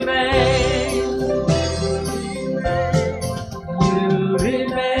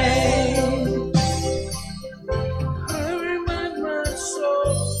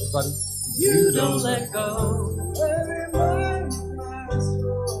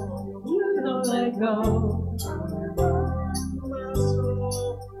go. My soul,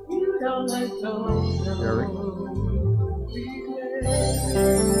 you don't let go. Eric.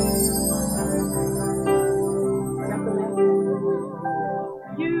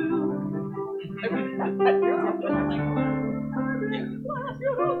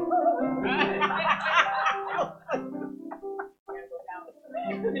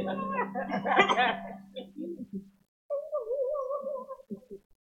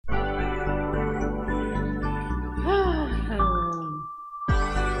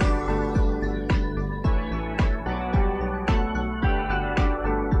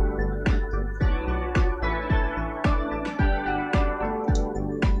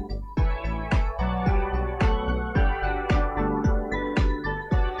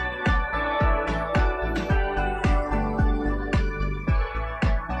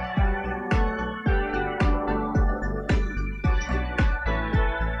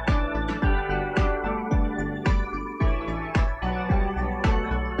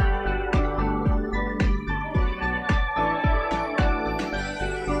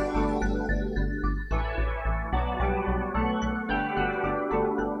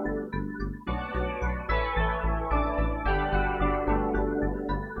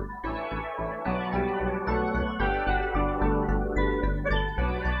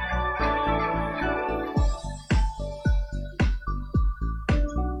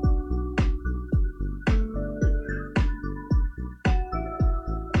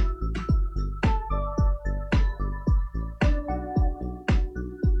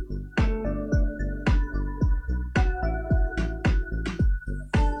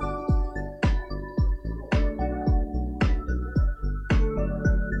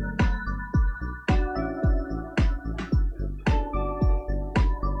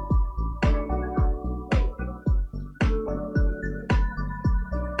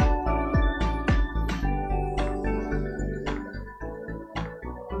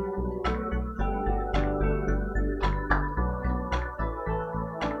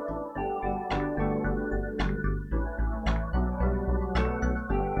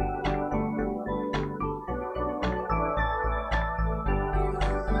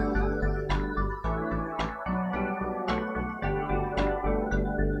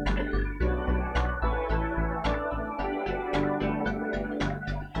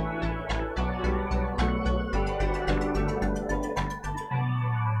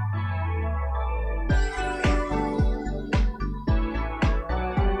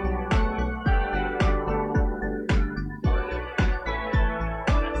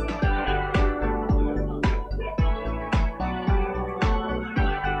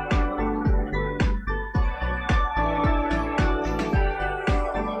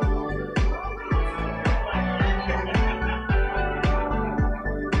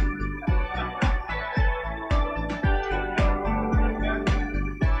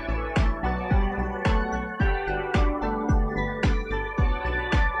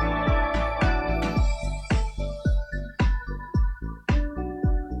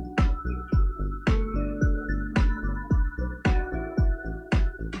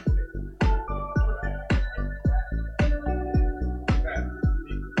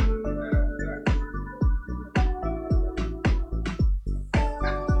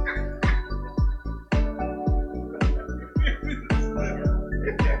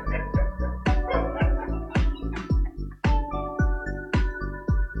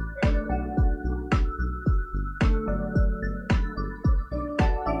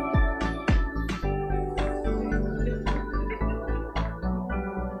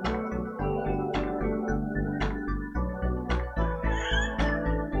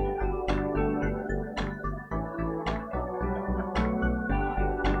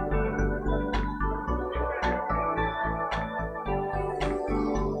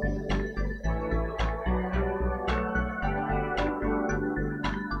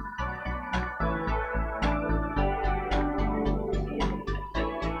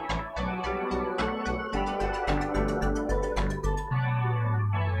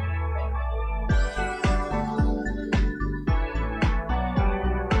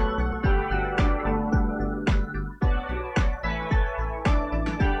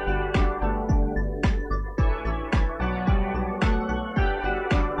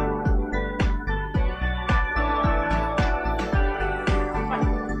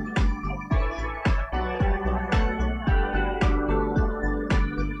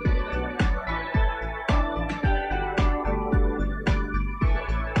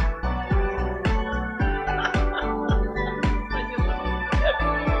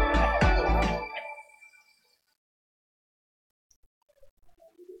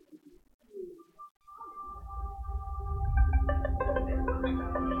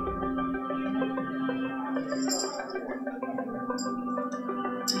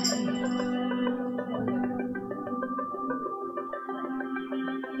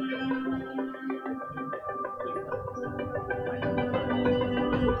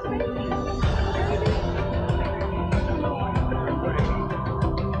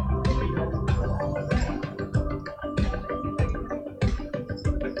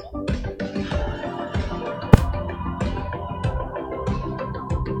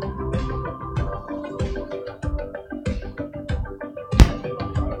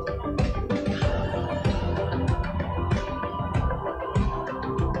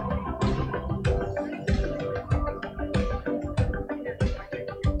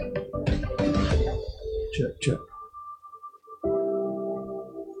 Check.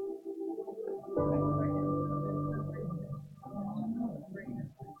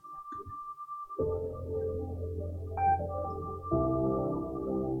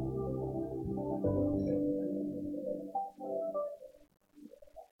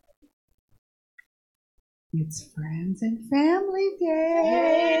 It's Friends and Family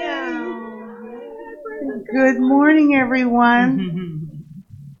Day. Good morning, everyone.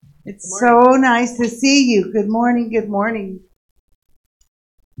 It's so nice to see you. Good morning, good morning.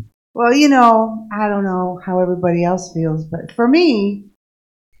 Well, you know, I don't know how everybody else feels, but for me,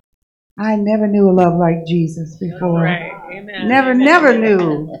 I never knew a love like Jesus before. Right. Amen. Never Amen.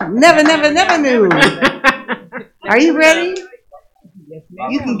 knew. Never knew. Are you ready? Yes,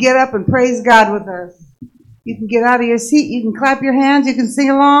 ma'am. You can get up and praise God with us. You can get out of your seat. You can clap your hands. You can sing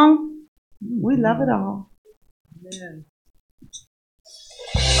along. We love it all. Amen.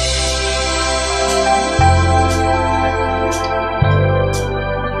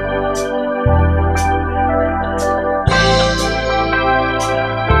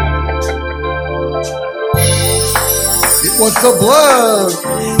 It was the blood.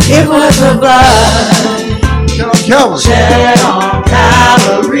 It was the blood Shed on Calvary. shed on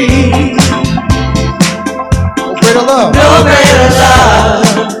Calvary. No greater love. No greater love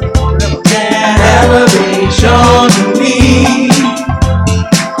can ever be shown to me.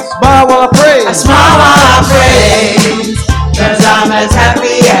 Smile while I pray. I smile while I praise, 'cause I'm as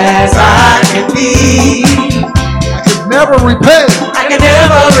happy as I can be. I could never repay. I can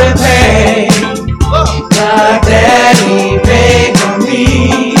never repay the debt he paid for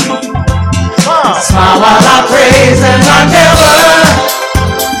me. Smile while I praise, and I never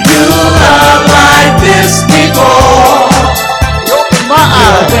knew love like this before. You opened my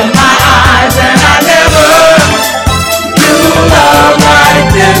eyes. Open my eyes, and I never knew love like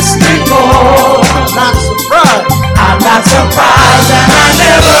this before. Not surprised. I'm not surprised, and I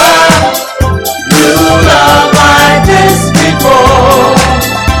never knew love like this before.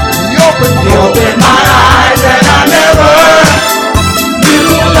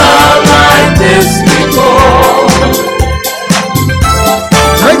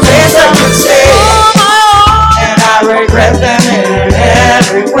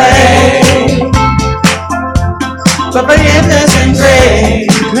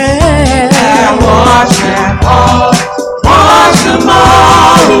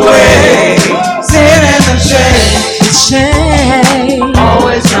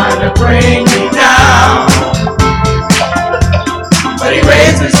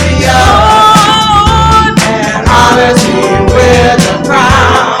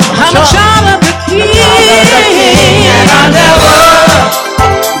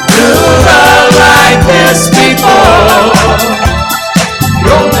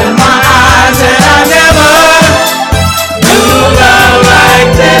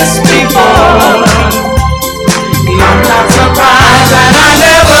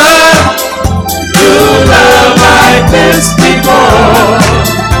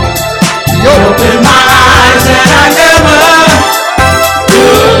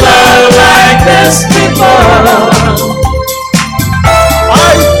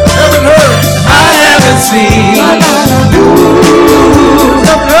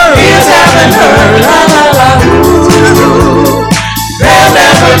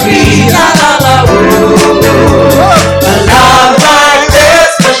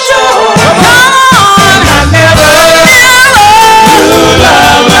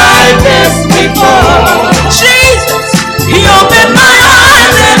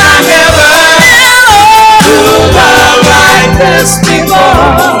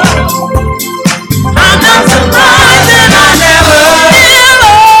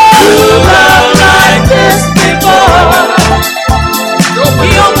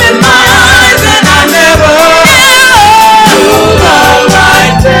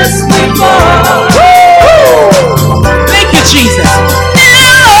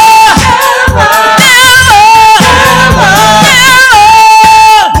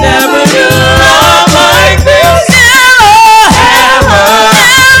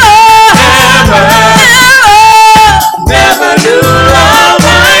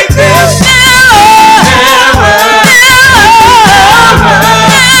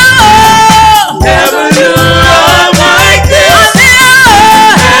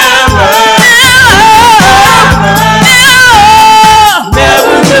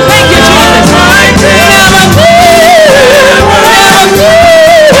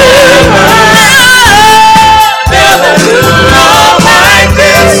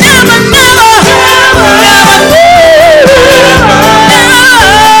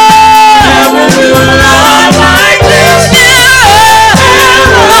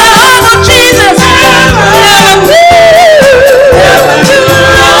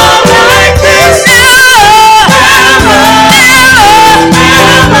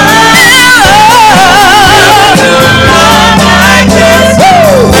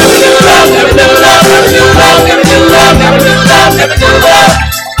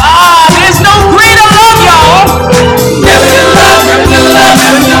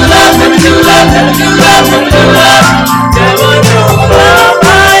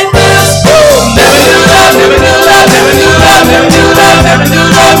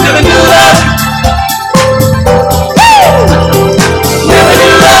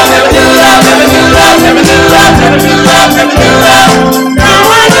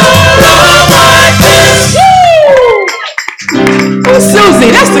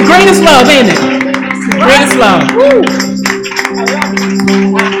 the greatest love, ain't it? It's the greatest love. Woo.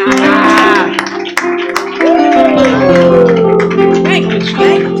 Thank you, Jesus.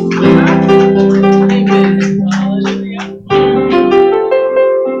 Amen. Hallelujah.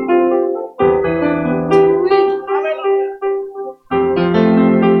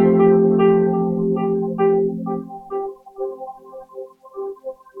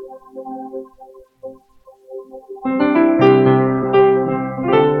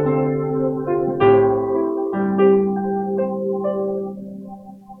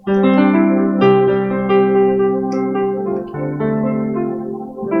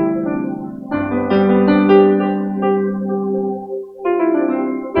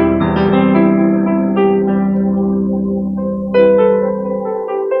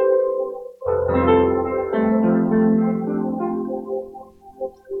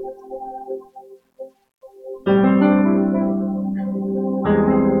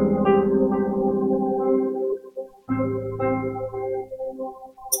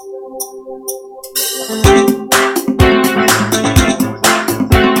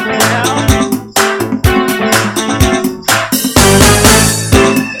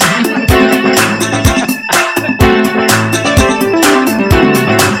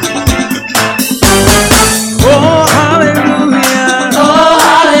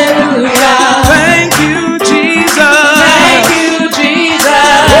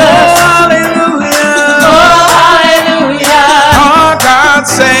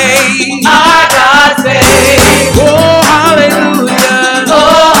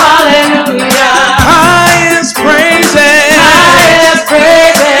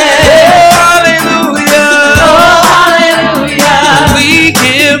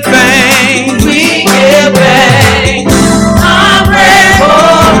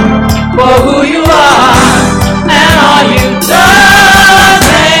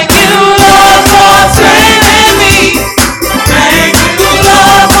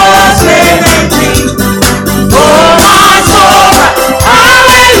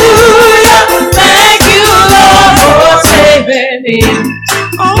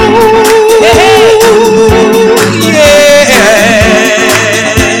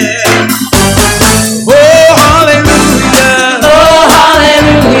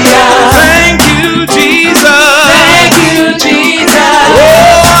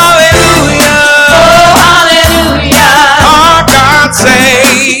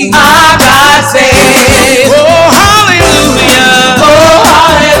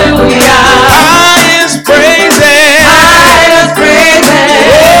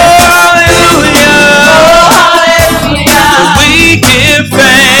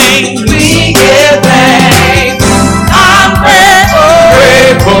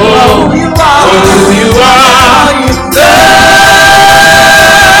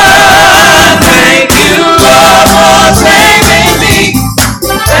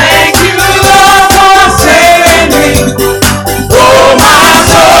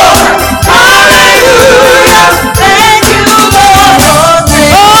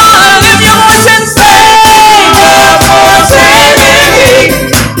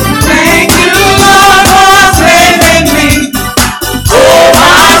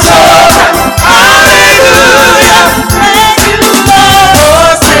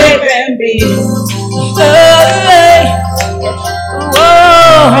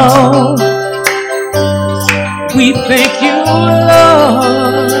 We thank you,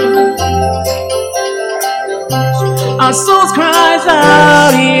 Lord. Our souls cries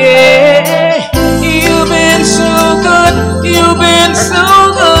out, yeah. You've been so good, you've been so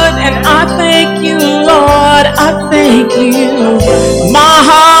good, and I thank you, Lord. I thank you. My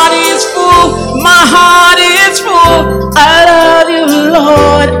heart is full, my heart is full. I love you,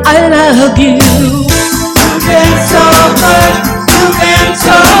 Lord. I love you. You've been so good, you've been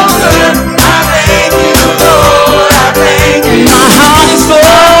so good. I thank you, Lord. I thank you. My heart is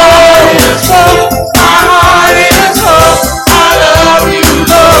full, my heart is full. I love you,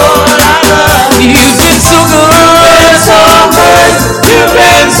 Lord. I love you. You've been so good, so good. You've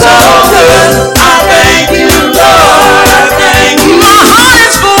been so good. I thank you, Lord. I thank you. My heart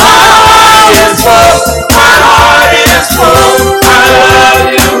is full, my heart is full. My heart is full. I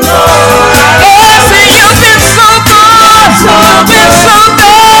love you, Lord. I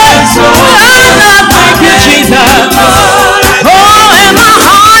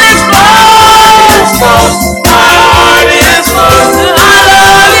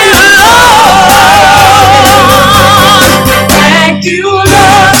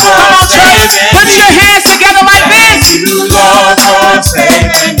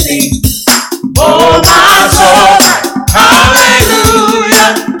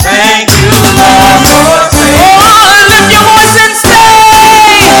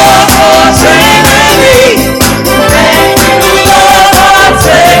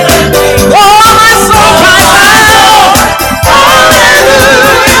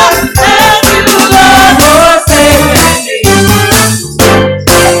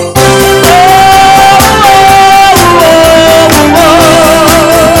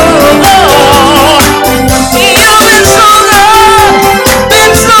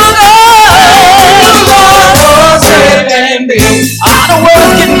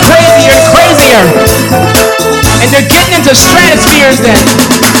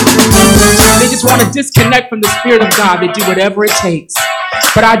disconnect from the Spirit of God, they do whatever it takes.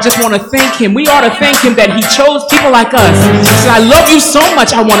 But I just want to thank him. We ought to thank him that he chose people like us. He said, I love you so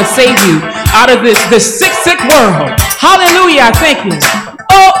much, I want to save you out of this sick world. Hallelujah, I thank you.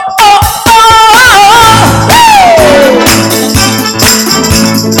 Oh, oh, oh,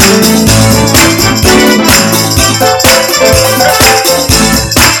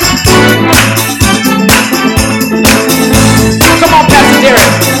 Come on, Pastor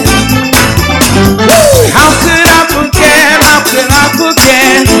Derek. How could I forget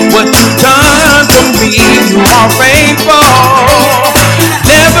what you've done for me? You are faithful.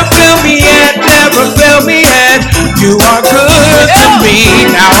 Never failed me yet, never failed me yet. You are good to me.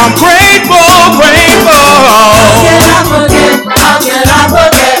 Now I'm grateful. How can I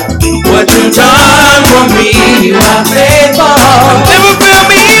forget what you've done for me? You are faithful. Never failed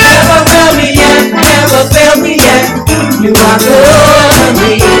me yet, never failed me yet. You are good to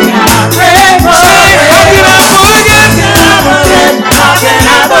me. Now I'm grateful. How can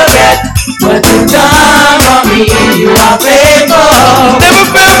I forget what you've done for me? You are faithful. Never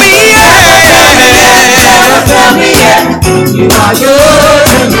failed me yet. Never failed me yet. You are good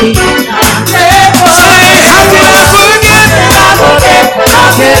to me. I'm grateful. How can I forget? How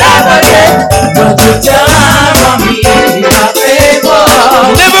can I forget what you've done for me? You are faithful.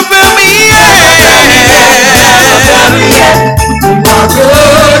 Never failed me yet. Never failed me yet. You are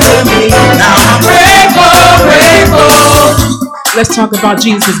good to me. Now I'm grateful. Let's talk about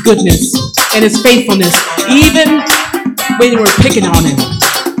Jesus' goodness and his faithfulness. Even when they were picking on him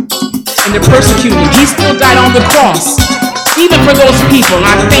and they're persecuting him, he still died on the cross. Even for those people, and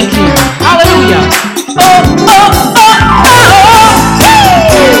I thank you. Hallelujah. Oh, oh, oh, oh,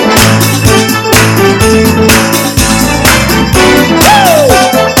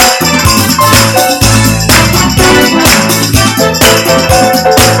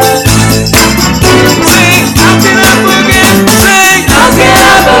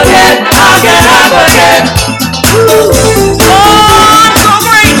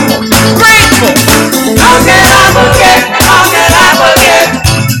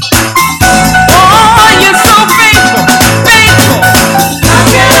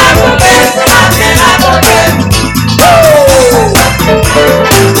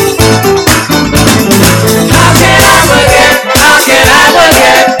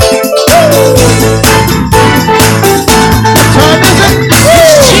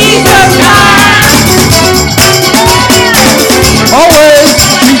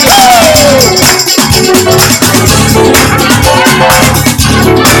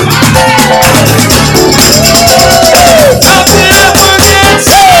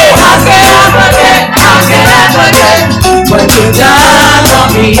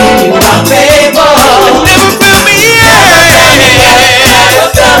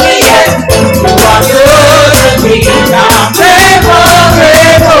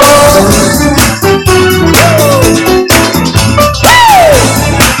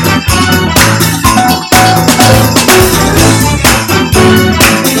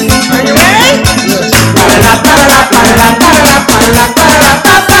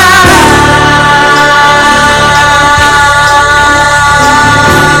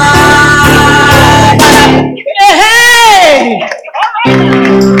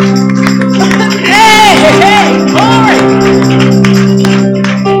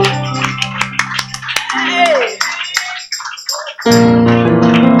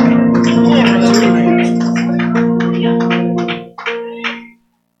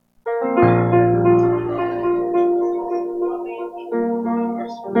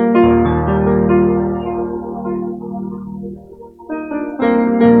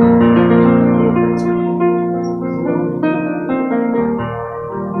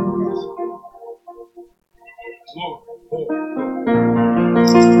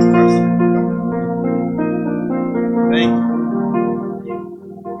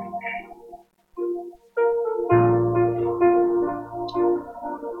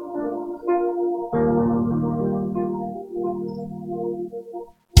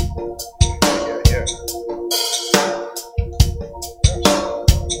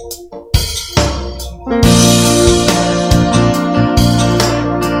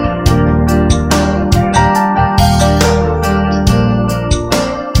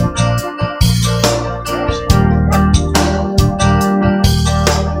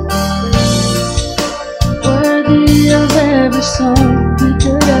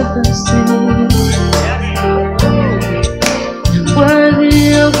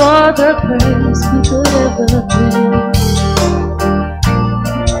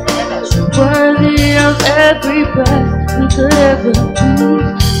 Worthy of every breath we could ever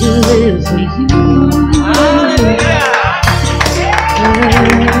breathe. to live for you.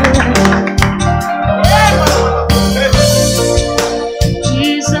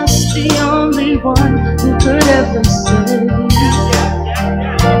 Jesus, the only one who could ever save.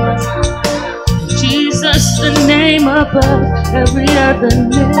 Jesus, the name above every other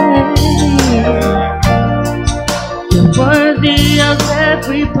name. You're worthy of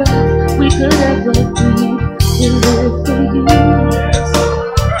every breath we could ever breathe. We live for you.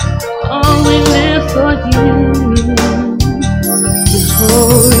 Oh, we live for you. You're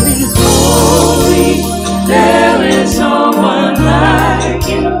holy, holy. There is no one like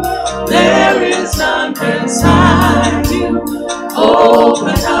you. There is none beside you.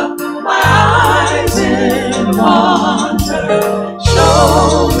 Open up my eyes in wonder.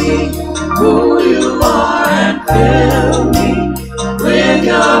 Show me who you are and fill me with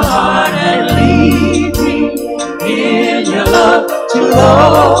your heart and lead me in your love to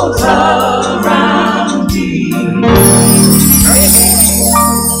those around me.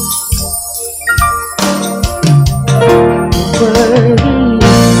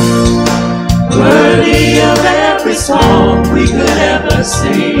 Worthy of every song we could ever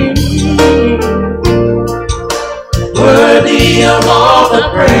sing. Worthy of all the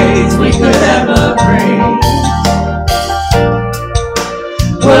praise we could ever bring.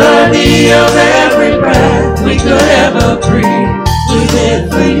 Worthy of every breath we could ever breathe. We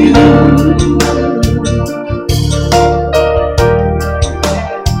live for you.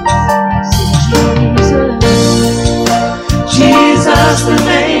 Jesus, the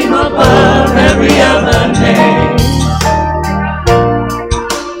name above every other name.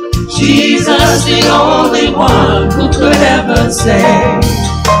 Jesus, the only one who could ever save.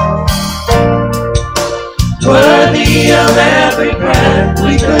 Worthy of every breath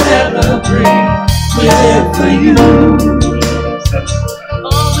we could ever breathe. We live for you.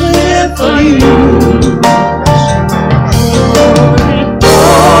 Oh, we live for you.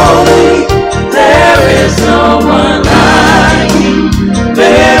 Holy, there is no one like you.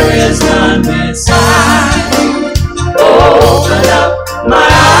 There is none beside you. Open up my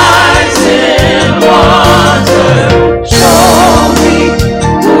eyes in wonder. Show me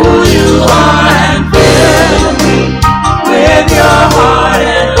who you are and fill me with your heart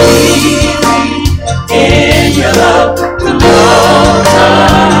and lead me in your love to those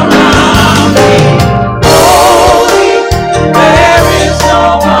around me. Holy, there is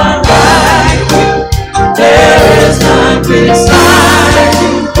no one like you. There is none beside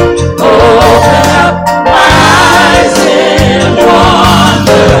you. Open up my eyes in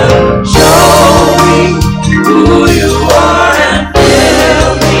wonder. Show me who you are and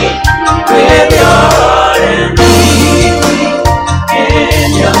fill me with your heart and lead me in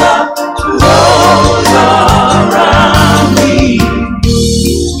your love to those around me.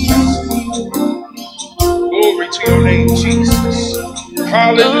 Glory to your name, Jesus.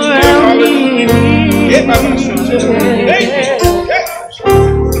 Hallelujah. Hallelujah. Thank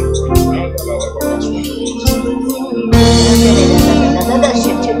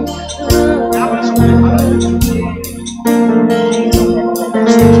you.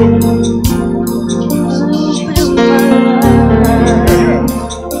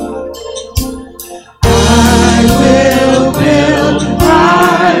 I will build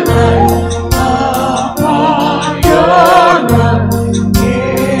my life upon your love.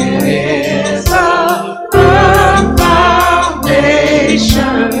 It is a firm foundation.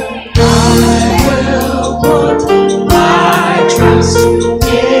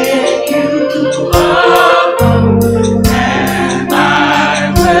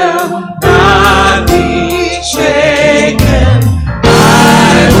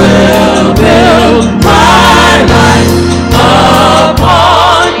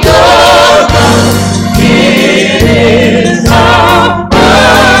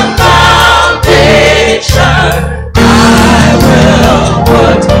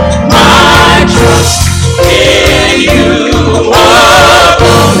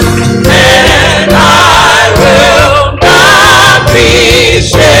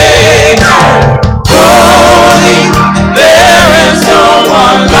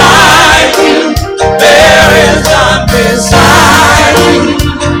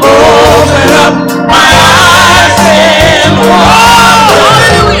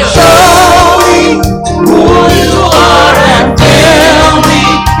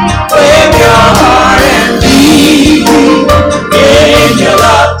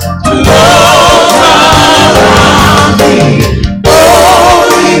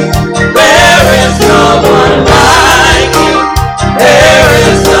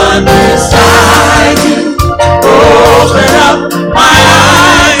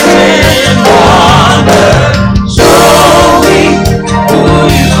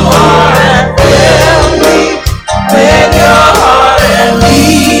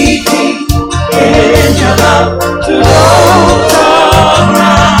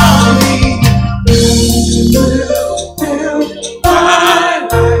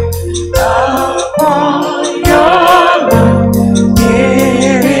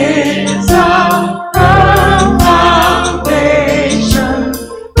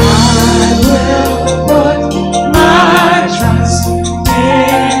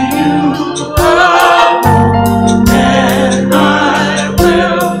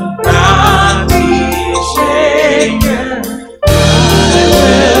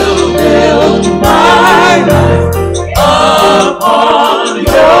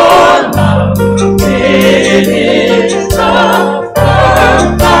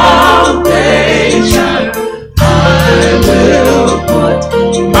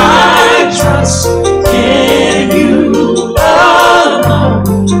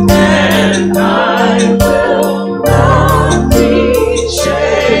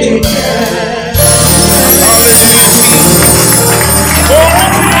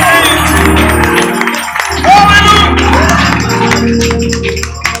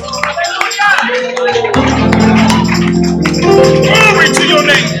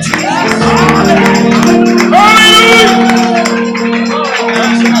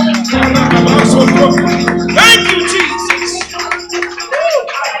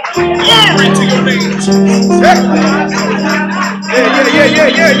 Glory to your name, Jesus. Yeah.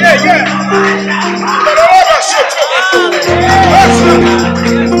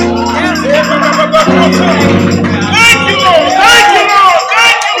 Thank you, Lord.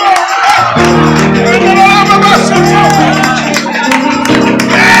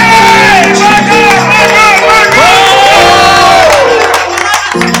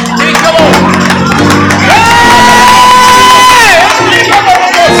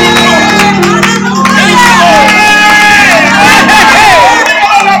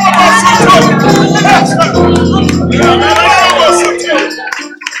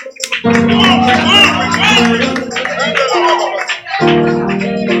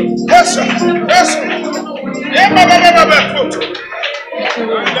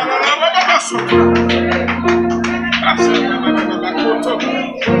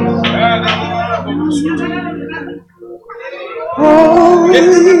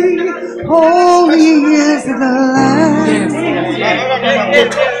 Holy is the Lamb.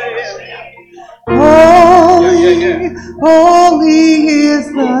 Holy is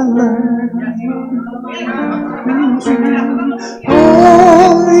the Lamb.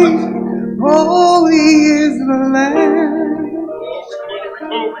 Holy is the Lamb.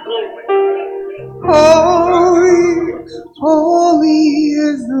 Holy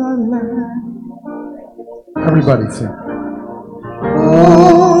is the Lamb. Everybody sing.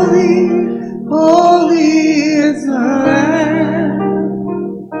 Holy is the Lamb.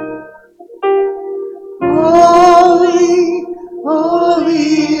 Holy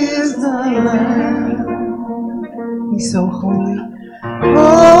is the Lamb. He's so holy.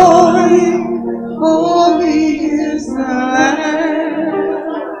 Holy is the Lamb.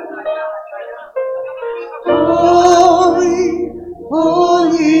 Holy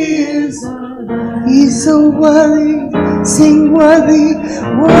is the Lamb. He's so worthy. Sing worthy.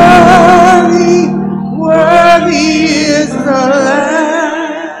 Worthy is the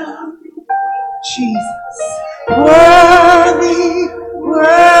Lamb. Jesus. Worthy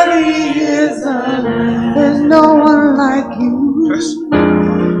is the Lamb. There's no one like you.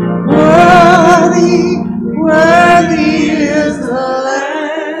 Worthy is the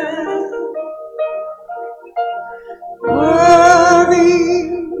Lamb. Worthy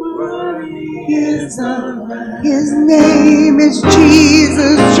is the Lamb. His name is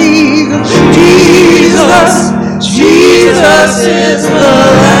Jesus. Jesus is the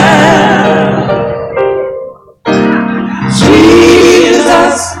Lamb.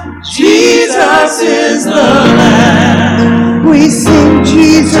 Jesus is the Lamb. We sing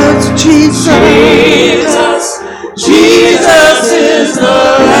Jesus is the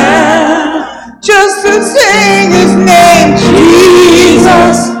Lamb. Just to sing His name,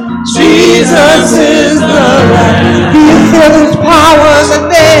 Jesus is the Lamb. You feel His power in the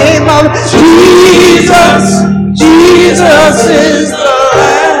name of Jesus is the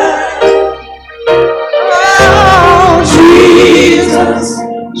Lamb. Oh,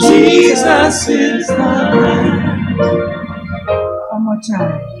 Jesus is the Lamb. One more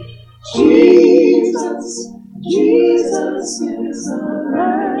time. Jesus is the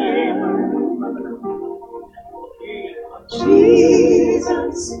Lamb.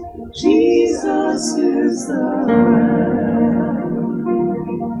 Jesus is the Lamb.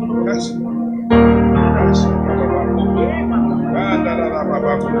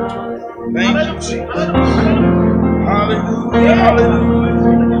 Thank you, Jesus.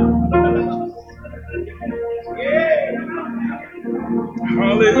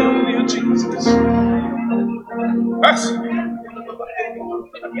 Hallelujah, Jesus.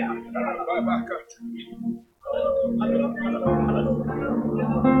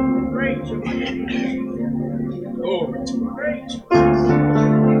 Glory to God.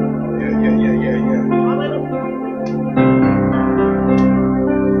 Yeah.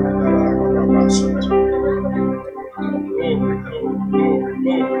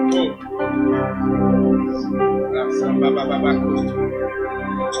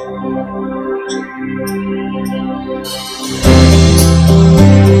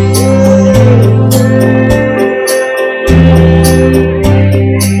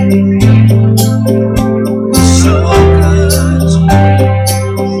 So good.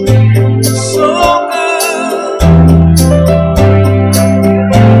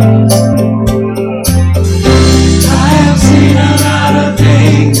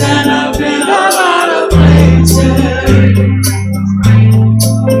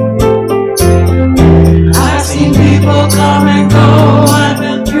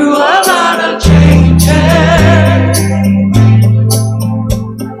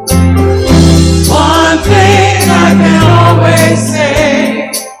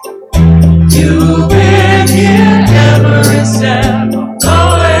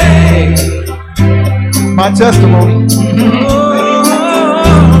 my testimony.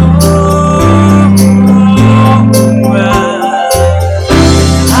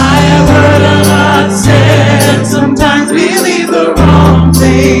 I have heard a lot said. Sometimes we leave the wrong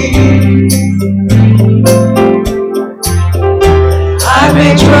thing. I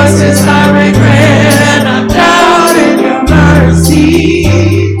made choices I regret, and I'm doubting your mercy.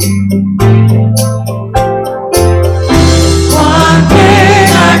 One thing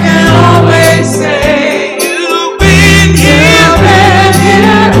I can always say, you've been here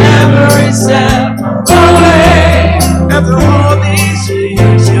every step of the way. After all these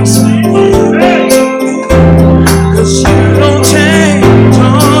years, you're still hey. 'Cause you don't change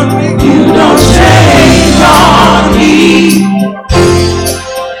on me. You don't change on me.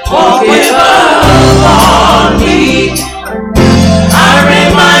 Won't give up on me. I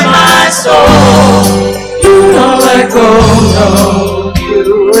remind my soul, you don't let go, no,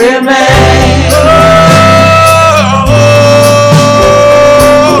 you remain.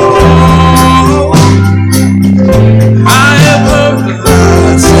 I have heard a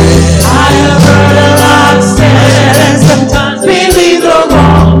lot said. I have heard a lot said, and sometimes we leave the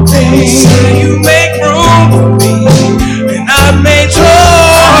wrong thing. Say you make room for me, and I've made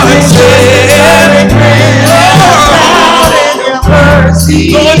choices.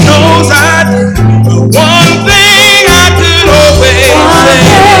 Lord knows I did. One thing I could always say.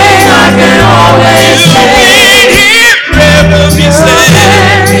 You've been here every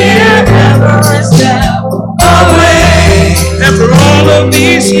step away. After all of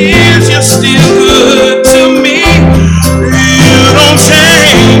these years, you're still good to me. You don't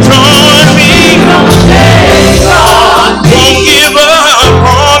change on me. Won't give up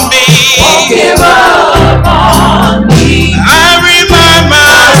on me. I remind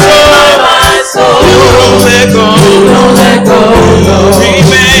my soul, you don't let go.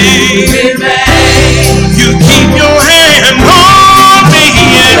 Remain. You keep your hand on me.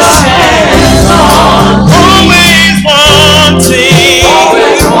 Always wanting.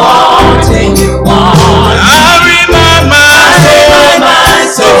 I remind my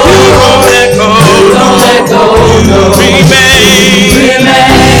soul, you don't let go. Remain.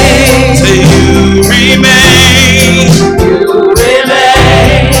 Say you remain.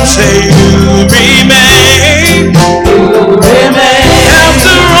 Say you remain.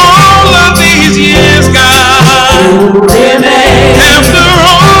 After all of these years, God. After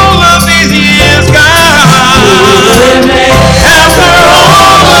all of these years, God. After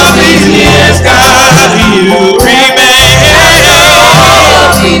all of these years, God, you remain.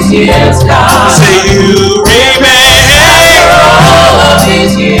 Say you remain.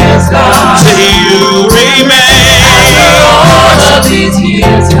 Say you remain.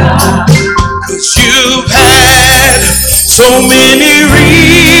 'Cause you've had so many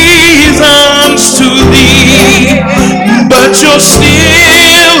reasons to leave, but you're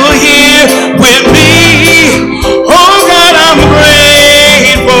still here with me. Oh God, I'm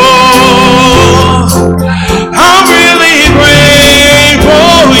grateful. I'm really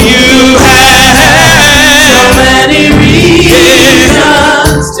grateful. You had so many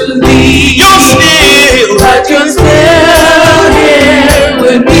reasons to leave. You're still here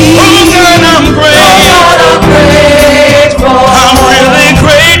with me. Oh God, I'm grateful. I'm really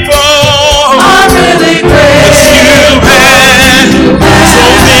grateful. 'Cause you had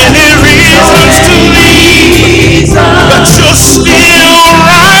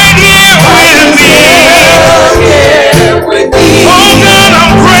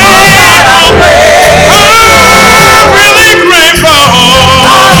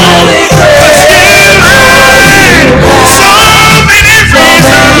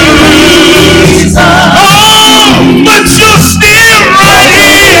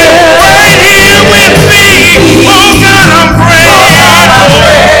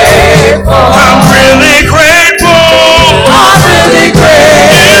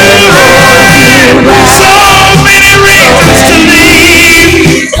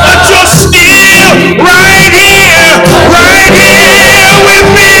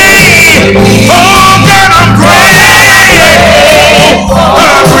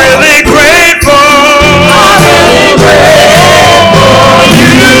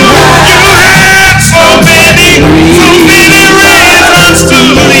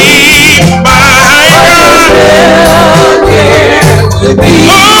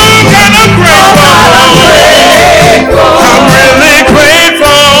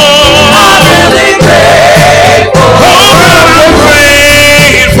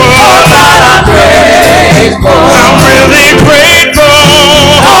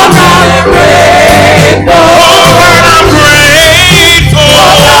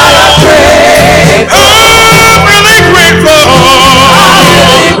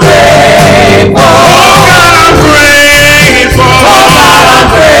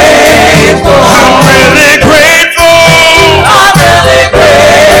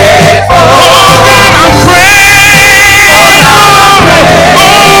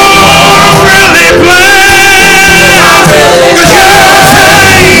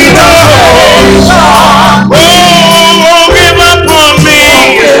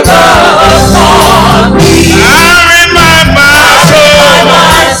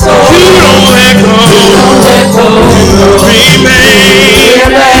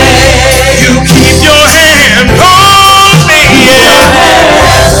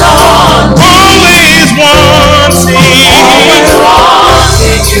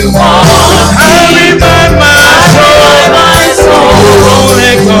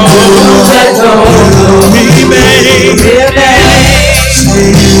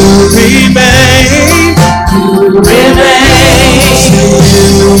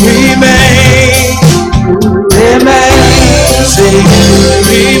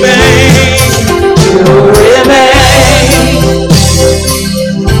remain. You remain.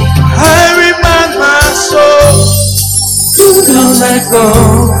 I remind my soul, you don't let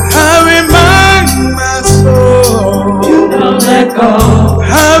go. I remind my soul, you don't let go.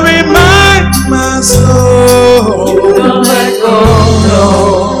 I remind my soul, you don't let go.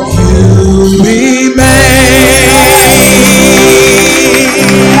 No, you remain.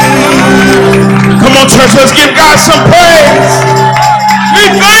 Come on, church, let's give God some praise.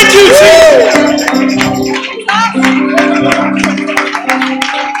 We thank you, Jesus.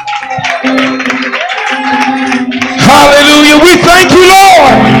 Hallelujah. We thank you,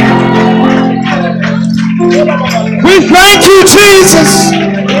 Lord. We thank you, Jesus.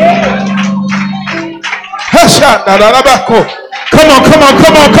 Come on, come on,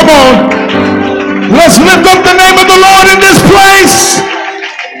 come on, come on. Let's lift up the name of the Lord in this place.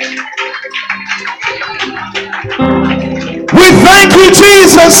 We thank you,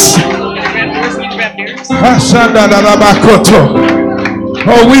 Jesus.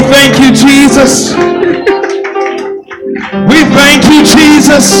 Oh, we thank you, Jesus. We thank you,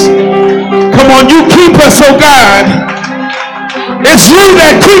 Jesus. Come on, you keep us, oh God. It's you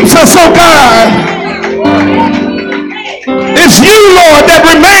that keeps us, oh God. It's you, Lord, that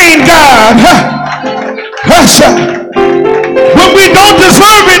remain, God. When we don't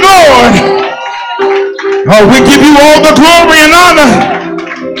deserve it, Lord. Oh, we give you all the glory and honor.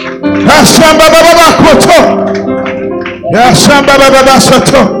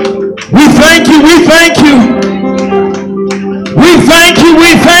 We thank you, we thank you. We thank you,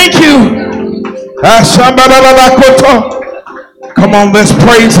 we thank you. Come on, let's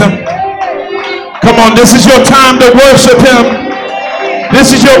praise him. Come on, this is your time to worship him.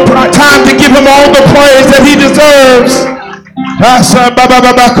 This is your time to give him all the praise that he deserves.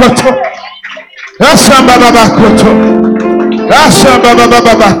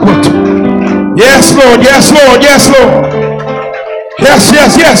 Yes, Lord, yes, Lord, yes, Lord. Yes,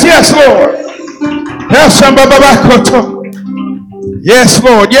 yes, yes, yes, Lord. Yes,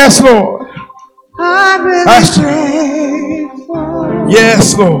 Lord, yes, Lord. I'm really grateful.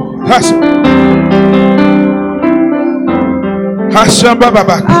 Yes, Lord.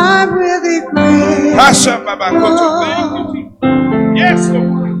 I'm really grateful. Yes,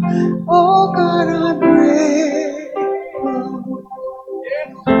 Lord. Oh God, I'm grateful.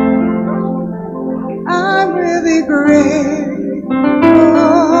 I'm really grateful.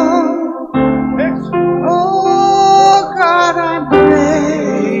 Oh God, I'm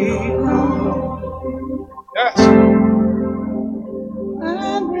grateful. Yes.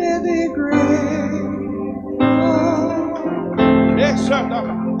 I'm really grateful. Yes, sir.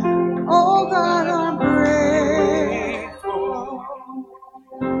 Oh God, I'm grateful.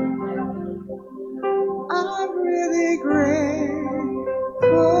 I'm really grateful.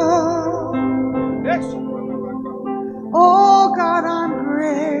 Yes. Oh God, I'm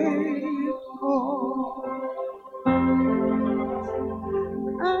grateful.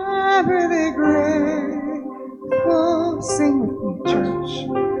 I'm really grateful. Sing with me, church.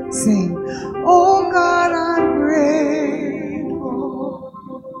 Sing. Oh God, I'm grateful.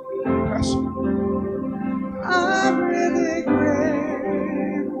 I'm really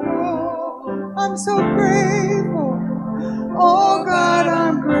grateful. I'm so grateful. Oh God,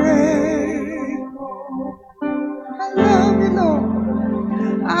 I'm grateful. I love you, Lord.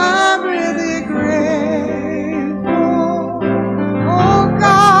 I'm really grateful. Oh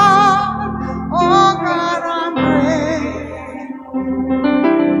God, I'm grateful.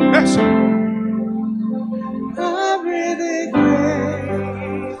 Yes. I'm really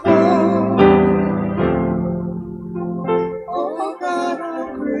grateful. Oh God,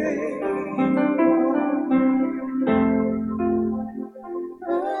 I'm grateful.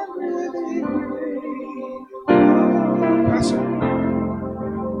 I'm really grateful.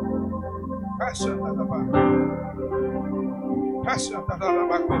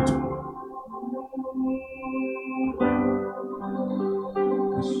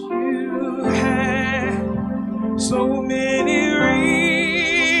 You had so many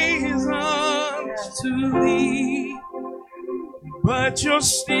reasons to leave, but you're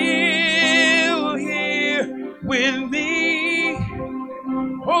still here with me.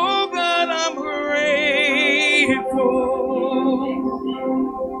 Oh God, I'm grateful.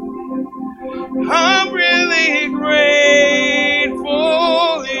 I'm really grateful.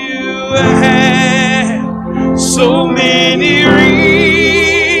 You had so many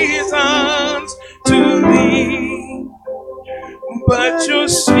reasons to leave, but you're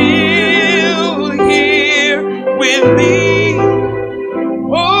still here with me.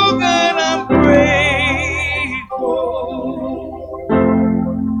 Oh God, I'm grateful.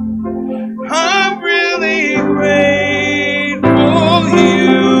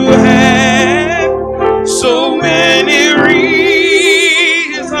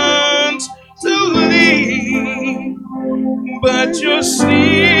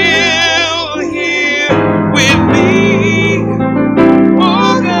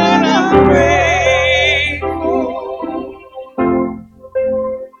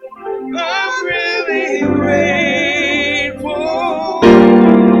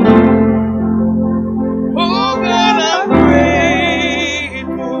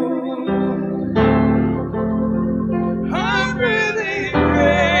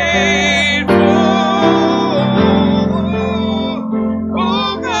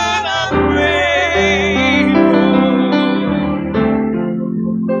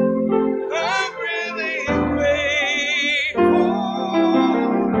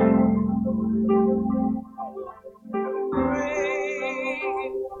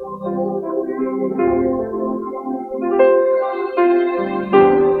 Jesus,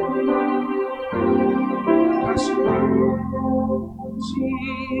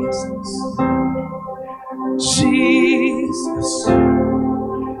 Jesus,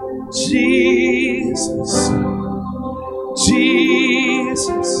 Jesus,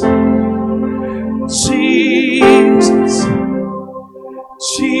 Jesus, Jesus,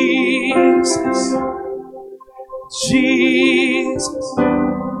 Jesus, Jesus,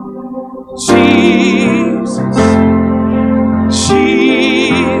 Jesus,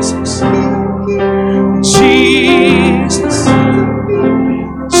 Jesus,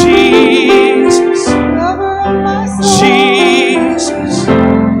 Jesus,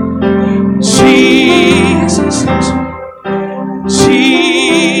 Jesus,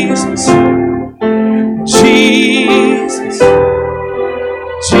 Jesus, Jesus,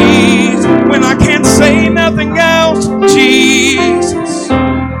 Jesus. When I can't say nothing else, Jesus,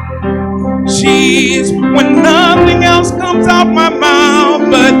 Jesus. When nothing else comes out my mouth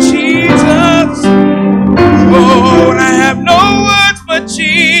but Jesus. Oh, and I have no words but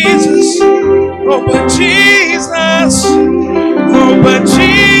Jesus. Oh, but Jesus. Oh, but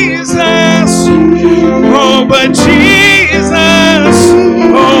Jesus. Oh, but Jesus.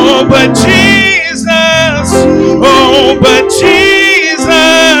 Oh, but Jesus. Oh, but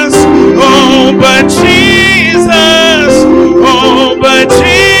Jesus. Oh, but Jesus. Oh, but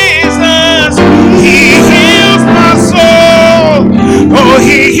Jesus. He heals my soul. Oh,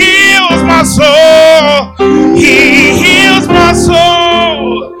 he heals my soul. He heals my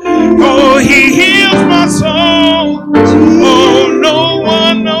soul. Oh, he heals my soul. Oh, no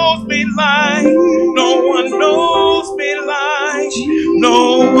one knows me like, no one knows me like,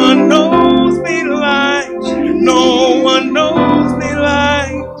 no one knows me like, no one knows me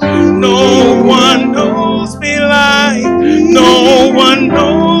like, no one knows me like, no one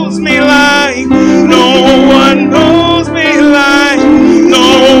knows me like, no one knows me like,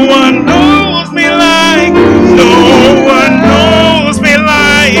 no one knows me like, no one knows me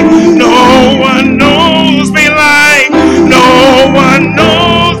like, no one knows me like, no one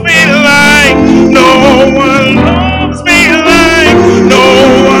knows me like, no one loves me like,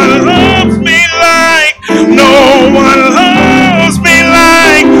 no one loves me like, no one loves me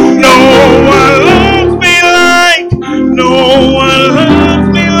like, no one loves me like, no one loves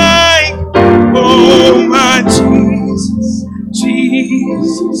me like, oh my Jesus,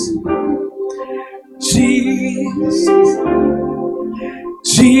 Jesus, Jesus,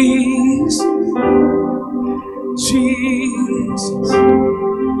 Jesus, Jesus,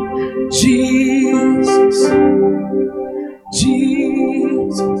 Jesus, Jesus,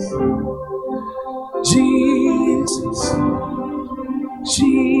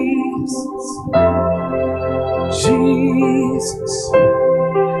 Jesus, Jesus, Jesus,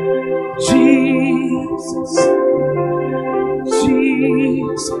 Jesus,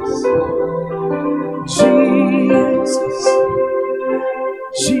 Jesus,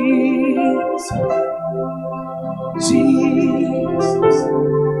 Jesus, Jesus,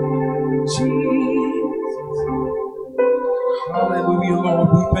 Jesus. Hallelujah, Lord.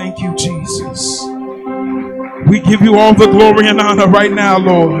 We thank you, Jesus. We give you all the glory and honor right now,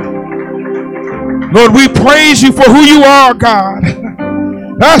 Lord. Lord, we praise you for who you are, God.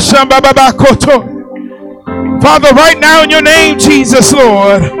 Father, right now in your name, Jesus,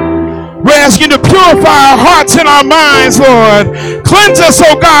 Lord, we're asking you to purify our hearts and our minds, Lord. Cleanse us,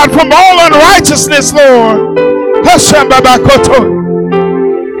 oh God, from all unrighteousness, Lord.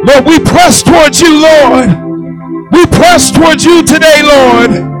 Lord, we press towards you, Lord. We press towards you today,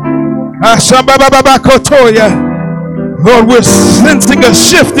 Lord. Lord, we're sensing a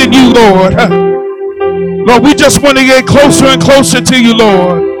shift in you, Lord. Lord, we just want to get closer and closer to you,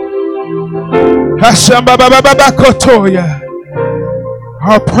 Lord.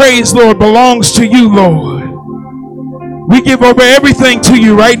 Our praise, Lord, belongs to you, Lord. We give over everything to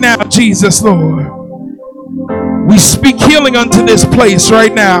you right now, Jesus, Lord. We speak healing unto this place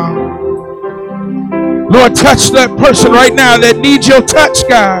right now. Lord, touch that person right now that needs your touch,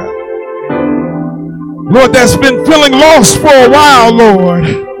 God. Lord, that's been feeling lost for a while, Lord.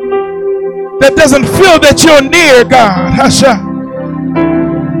 That doesn't feel that you're near, God.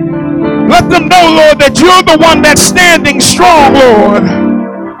 Let them know, Lord, that you're the one that's standing strong, Lord.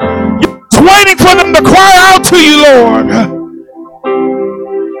 You're just waiting for them to cry out to you, Lord.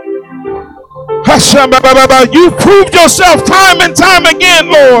 You've proved yourself time and time again,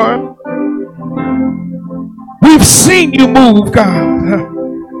 Lord. We've seen you move, God.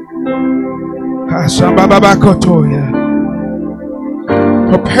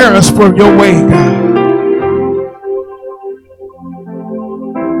 Prepare us for your way, God.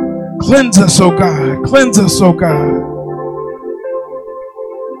 Cleanse us, oh God. Cleanse us, oh God.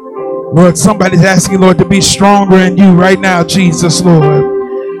 Lord, somebody's asking, Lord, to be stronger in you right now, Jesus, Lord.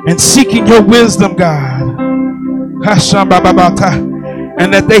 And seeking your wisdom, God. And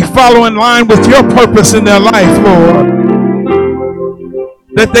that they follow in line with your purpose in their life, Lord.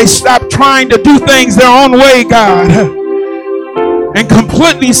 That they stop trying to do things their own way, God. And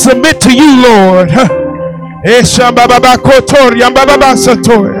completely submit to you, Lord.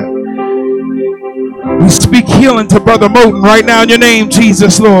 We speak healing to Brother Moten right now in your name,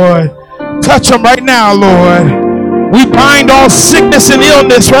 Jesus, Lord. Touch him right now, Lord. We bind all sickness and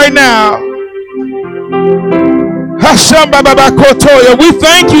illness right now. We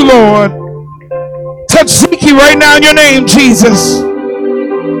thank you, Lord. Touch Zeke right now in your name, Jesus.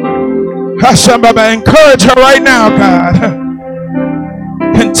 Encourage her right now, God.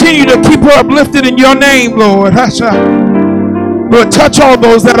 Continue to keep her uplifted in your name, Lord. Lord, touch all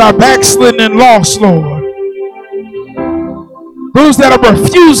those that are backslidden and lost, Lord. Those that are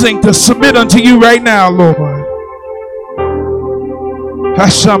refusing to submit unto you right now, Lord.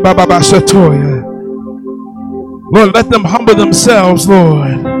 Lord, let them humble themselves,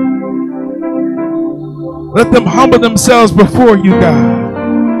 Lord. Let them humble themselves before you, God.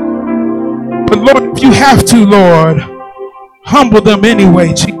 But Lord, if you have to, Lord, humble them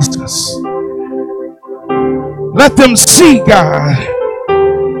anyway, Jesus. Let them see, God.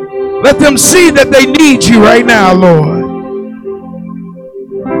 Let them see that they need you right now, Lord.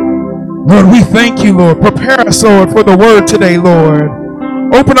 Lord, we thank you, Lord. Prepare us, Lord, for the word today, Lord.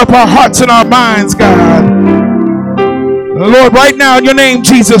 Open up our hearts and our minds, God. Lord, right now in your name,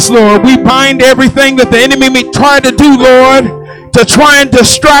 Jesus, Lord, we bind everything that the enemy may try to do, Lord, to try and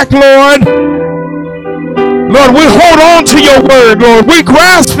distract, Lord. Lord, we hold on to your word, Lord. We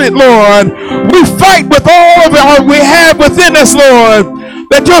grasp it, Lord. We fight with all of it we have within us, Lord.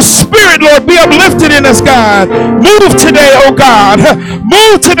 That your spirit, Lord, be uplifted in us, God. Move today, oh God.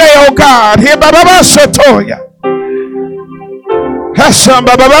 Move today, oh God.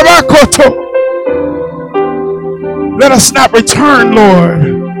 Let us not return,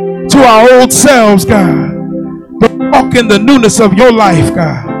 Lord, to our old selves, God, but walk in the newness of your life,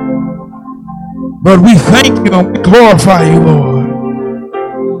 God. Lord, we thank you and we glorify you, Lord.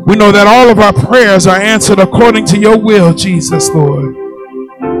 We know that all of our prayers are answered according to your will, Jesus, Lord.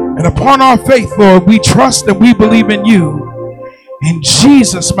 And upon our faith, Lord, we trust and we believe in you. In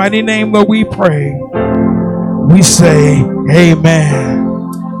Jesus' mighty name, Lord, we pray. We say,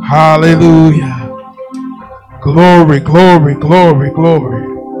 amen. Hallelujah. Glory, glory, glory, glory.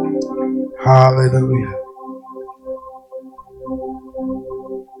 Hallelujah.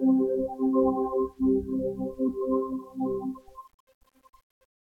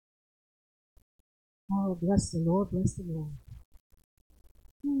 Oh, bless the Lord, bless the Lord.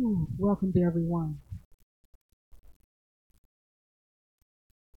 Ooh, welcome to everyone.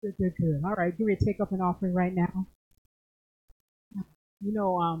 Good, good, good. All right, get ready to take up an offering right now. You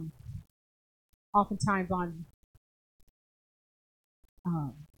know, oftentimes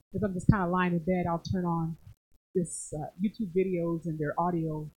if I'm just kind of lying in bed, I'll turn on this YouTube videos and their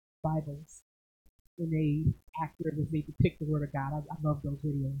audio Bibles when they accurately depict the Word of God. I love those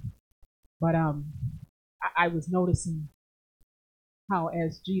videos. But I was noticing how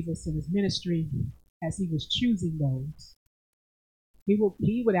as Jesus in his ministry, as he was choosing those,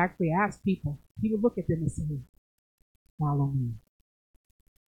 he would actually ask people, he would look at them and say, follow me.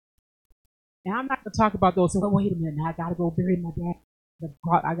 And I'm not going to talk about those, oh, wait a minute, now I got to go bury my dad.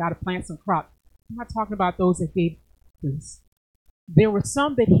 I got to plant some crops. I'm not talking about those that gave this. There were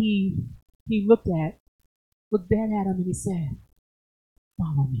some that he looked at them and he said,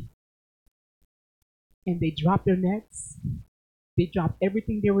 follow me. And they dropped their nets. They dropped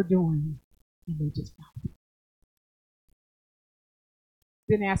everything they were doing. And they just followed.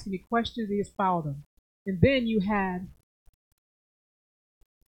 Didn't ask any questions. They just followed them. And then you had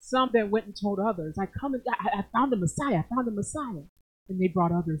some that went and told others, I found the Messiah. I found the Messiah. And they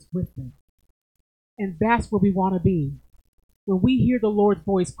brought others with them. And that's where we want to be. When we hear the Lord's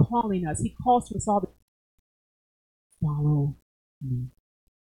voice calling us, he calls to us all to follow me.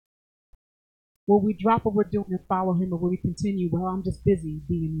 Will we drop what we're doing and follow him, or will we continue, well, I'm just busy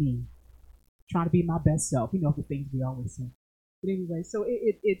being me, trying to be my best self. You know the things we always say. But anyway, so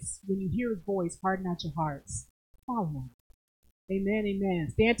it's when you hear his voice, harden out your hearts. Follow him. Amen,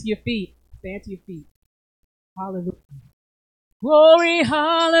 amen. Stand to your feet. Stand to your feet. Hallelujah. Glory,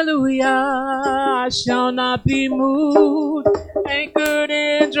 hallelujah. I shall not be moved. Anchored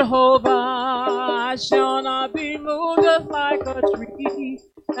in Jehovah. I shall not be moved, just like a tree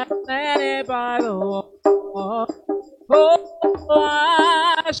that's planted by the water. Oh,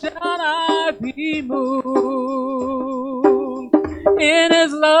 I shall not be moved. In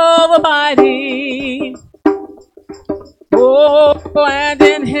his love abiding, oh, and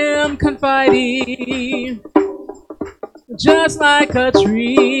in him confiding, just like a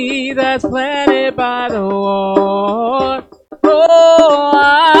tree that's planted by the Lord. Oh,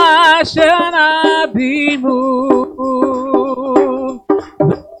 I shall not be moved.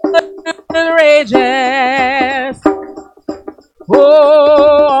 The rages,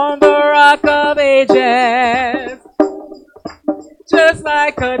 oh, on the rock of ages, just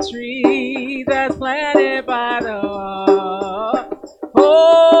like a tree that's planted by the Lord.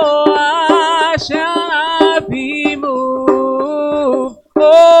 Oh, I shall not be moved.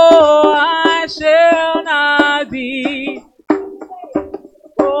 Oh, I shall not be.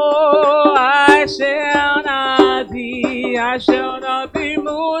 Oh, I shall not be. I shall not be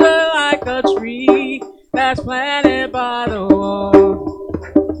moved like a tree that's planted by the Lord.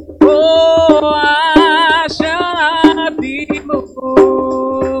 Oh, I shall not be moved.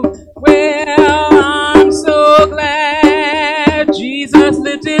 Well, I'm so glad Jesus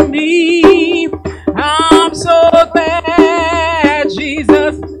lifted me. I'm so glad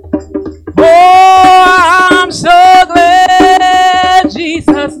Jesus. Oh, I'm so glad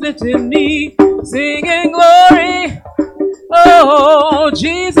Jesus lifted me, singing glory. Oh,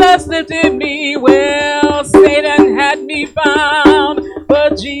 Jesus lifted me. Well, Satan had me bound,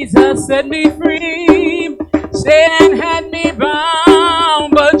 but Jesus set me free. Satan had me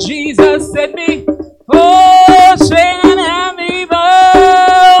bound, but Jesus set me. Oh, Satan had me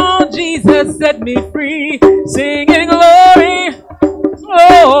bound, Jesus set me free, singing glory.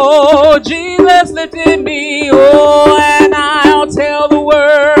 Oh, Jesus lifted me. Oh, and I'll tell the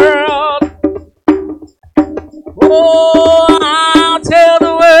world. Oh, I'll tell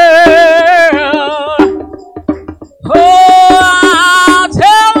the world. Oh, I'll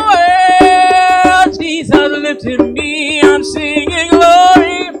tell the world. Jesus lifted me. I'm singing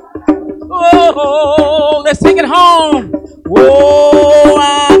glory. Oh, let's take it home. Oh,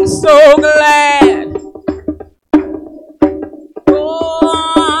 I'm so glad.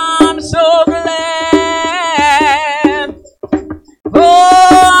 Oh, I'm so glad.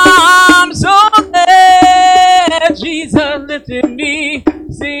 Oh, I'm so glad Jesus lifted me,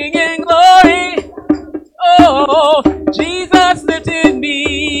 singing glory. Oh, Jesus lifted me.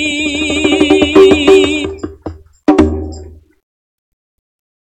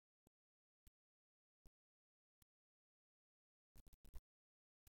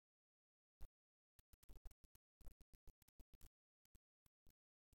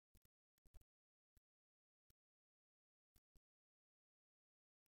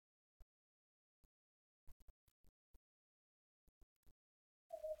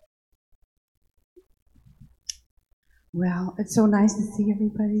 Well, it's so nice to see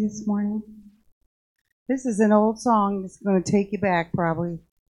everybody this morning. This is an old song that's going to take you back, probably.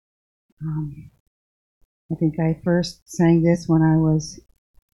 I think I first sang this when it was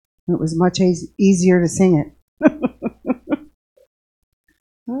much easier to sing it.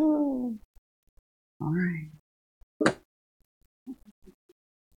 Oh, all right.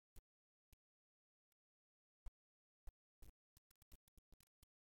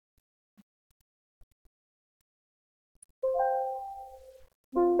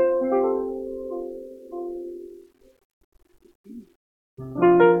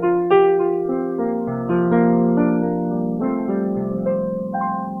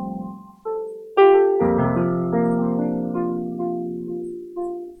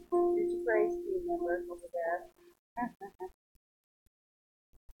 Did you praise team member over there?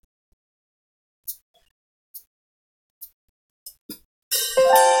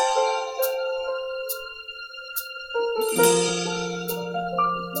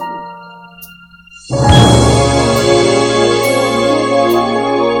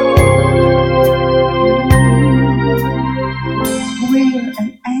 We're an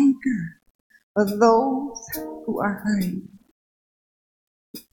anchor for those who are hurting.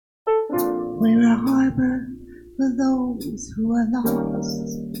 We're a harbor for those who are lost.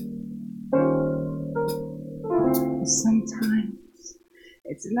 Sometimes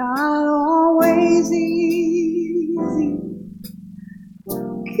it's not always easy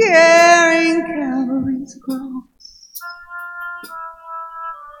carrying Calvary's cross.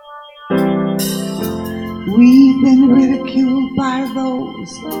 We've been ridiculed by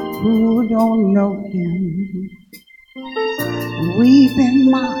those who don't know Him. We've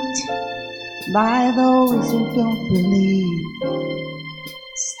been mocked by those who don't believe.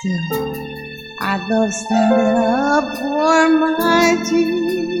 Still, I love standing up for my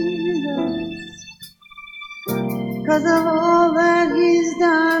Jesus, 'cause of all that He's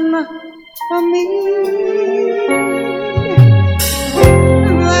done. for me.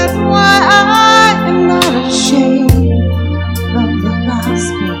 That's why I am not ashamed of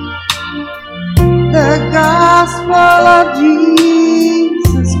the gospel of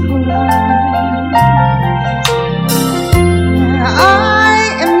Jesus Christ.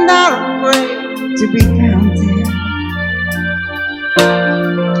 I am not afraid to be counted,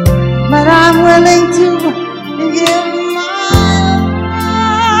 but I'm willing to give my life.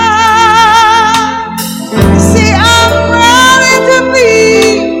 See, I'm ready to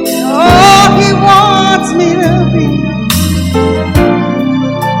be all He wants me to be.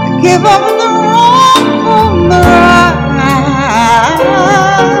 Give up the wrong from the right.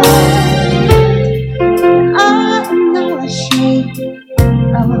 I'm not ashamed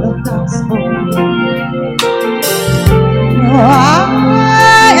of the gospel. No,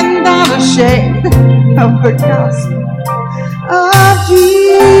 I am not ashamed of the gospel of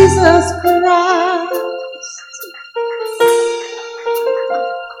Jesus Christ.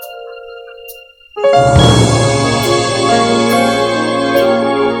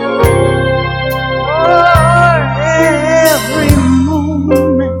 Every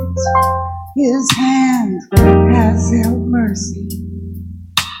moment His hand has held mercy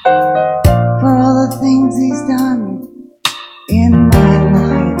for all the things He's done in my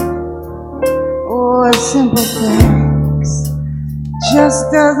life. Oh, simple things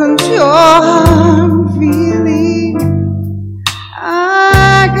just doesn't show how I'm feeling.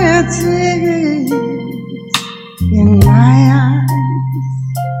 I can see it in my eyes.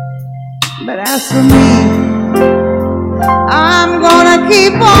 But as for me, I'm gonna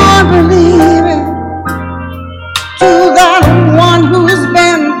keep on believing to that one who's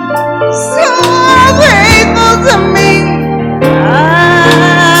been so faithful to me.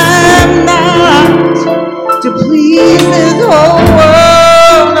 I'm not to please this whole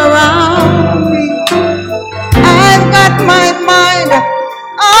world around me. I've got my mind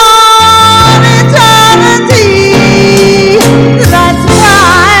on eternity. That's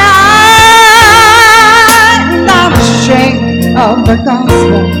why I'm not ashamed of the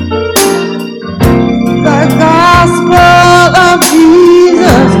gospel of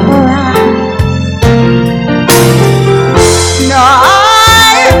Jesus Christ. No,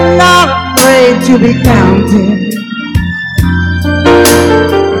 I am not afraid to be counted,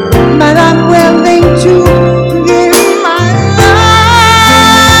 but I'm willing to give my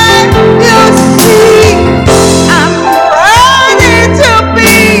life. You see, I'm ready to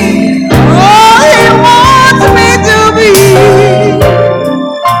be all He wants me to be.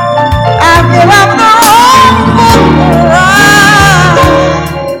 I give up the wrong for the right,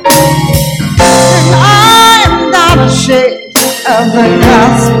 and I am not ashamed of the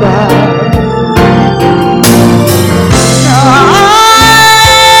gospel. No,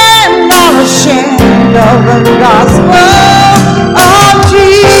 I'm not ashamed of the gospel of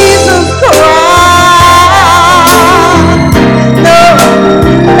Jesus Christ. No,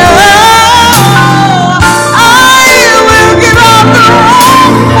 no, I will give up the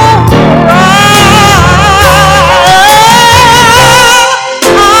wrong for the right.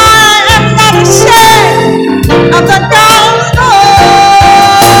 I am not ashamed of the gospel.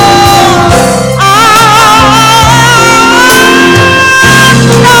 I'm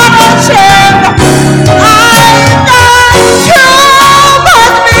not ashamed. I got you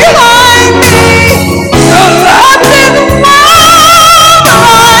behind me. The Lord is behind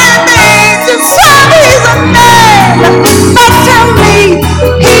me. To some He's a man, but to me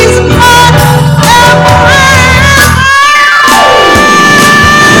He's not a man.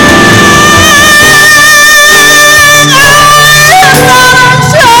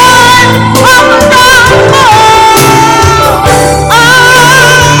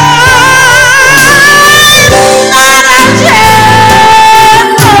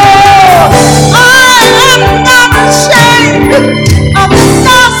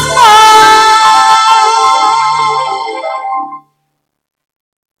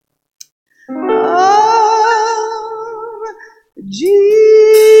 Jesus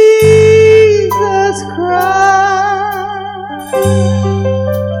Christ.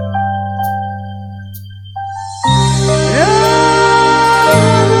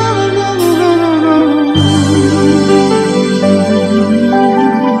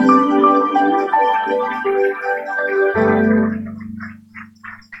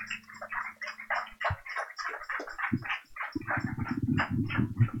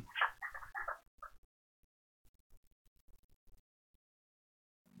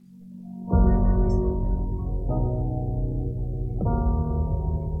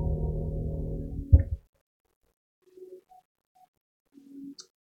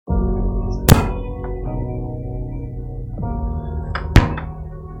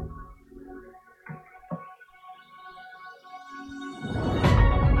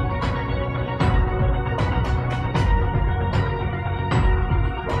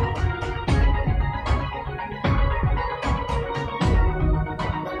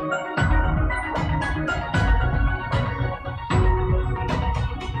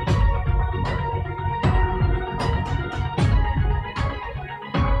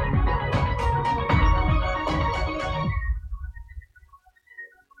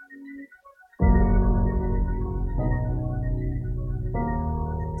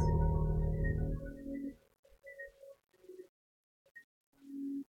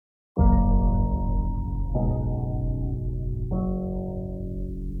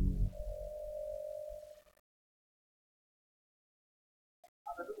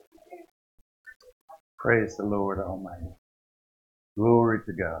 Praise the Lord Almighty. Glory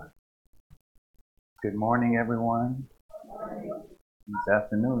to God. Good morning, everyone. It's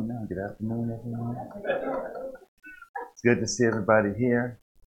afternoon now. Good afternoon, everyone. It's good to see everybody here.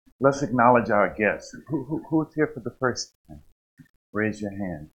 Let's acknowledge our guests. Who's here for the first time? Raise your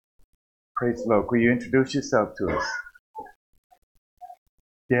hand. Praise the Lord. Will you introduce yourself to us?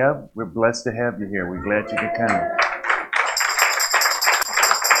 Deb, we're blessed to have you here. We're glad you could come.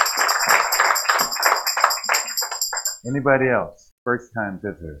 Anybody else? First time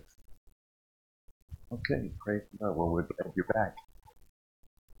visitors? Okay, praise the Lord. Well, we're glad you're back.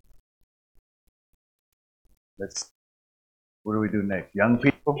 What do we do next? Young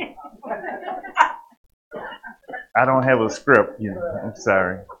people? I don't have a script, I'm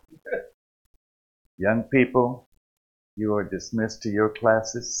sorry. Young people, you are dismissed to your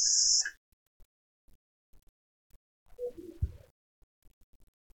classes.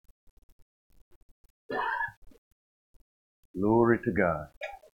 Glory to God.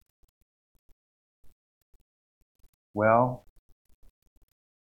 Well,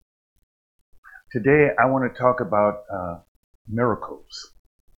 today I want to talk about miracles.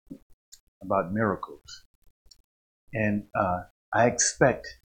 And I expect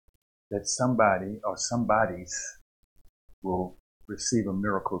that somebody or somebody's will receive a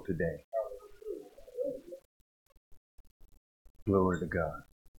miracle today. Glory to God.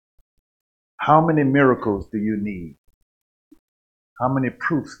 How many miracles do you need? How many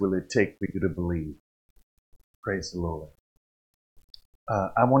proofs will it take for you to believe? Praise the Lord.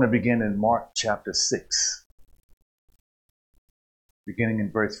 I want to begin in Mark chapter 6. Beginning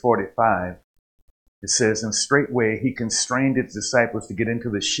in verse 45, it says, "And straightway he constrained his disciples to get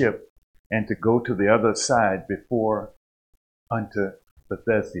into the ship and to go to the other side before unto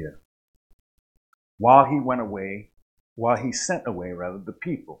Bethsaida. While he sent away the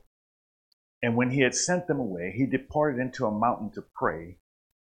people. And when he had sent them away, he departed into a mountain to pray.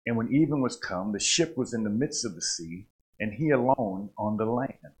 And when even was come, the ship was in the midst of the sea, and he alone on the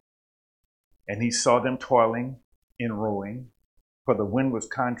land. And he saw them toiling in rowing, for the wind was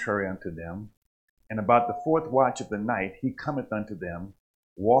contrary unto them. And about the fourth watch of the night he cometh unto them,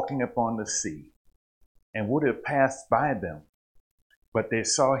 walking upon the sea, and would have passed by them. But they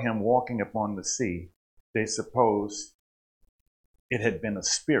saw him walking upon the sea. They supposed it had been a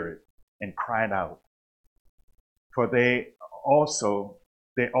spirit, and cried out. For they all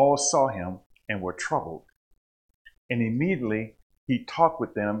saw him and were troubled. And immediately he talked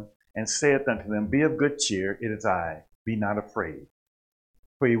with them and saith unto them, Be of good cheer, it is I, be not afraid.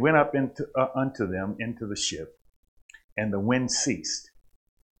 For he went up unto them into the ship, and the wind ceased.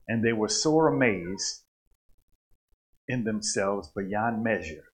 And they were sore amazed in themselves beyond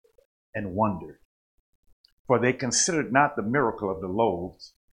measure, and wondered. For they considered not the miracle of the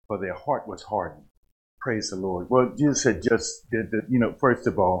loaves, for their heart was hardened. Praise the Lord. Well, Jesus had just did first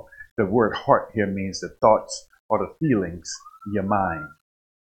of all, the word heart here means the thoughts or the feelings in your mind.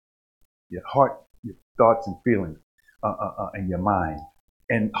 Your heart, your thoughts and feelings in your mind.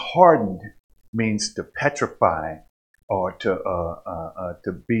 And hardened means to petrify or to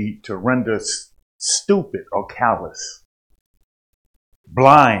render stupid or callous,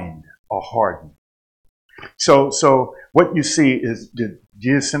 blind or hardened. So what you see is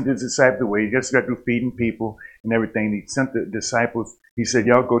Jesus sent his disciples away. He just got through feeding people and everything. He sent the disciples. He said,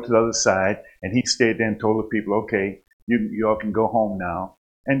 y'all go to the other side. And he stayed there and told the people, okay, y'all can go home now.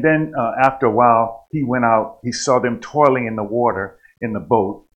 And then after a while, he went out. He saw them toiling in the water in the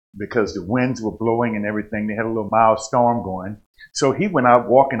boat because the winds were blowing and everything. They had a little mild storm going. So he went out,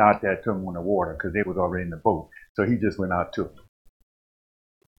 walking out there to them in the water because they was already in the boat. So he just went out to them.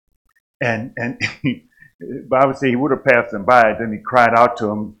 And but obviously he would have passed them by. Then he cried out to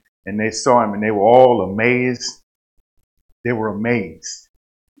them, and they saw him, and they were all amazed. They were amazed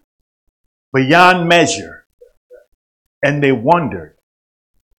beyond measure, and they wondered.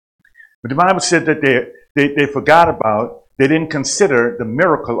 But the Bible said that they forgot about, they didn't consider the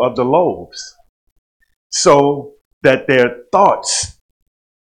miracle of the loaves, so that their thoughts,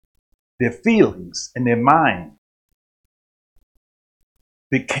 their feelings, and their mind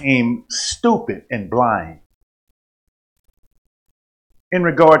became stupid and blind in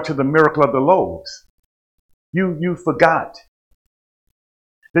regard to the miracle of the loaves. You forgot.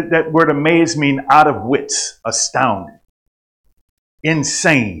 That word amazed means out of wits, astounded,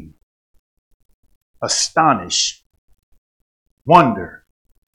 insane, astonished, wonder,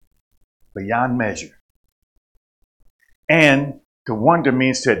 beyond measure. And to wonder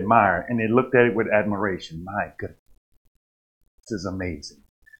means to admire, and they looked at it with admiration. My goodness, this is amazing.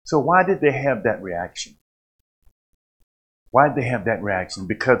 So why did they have that reaction? Why did they have that reaction?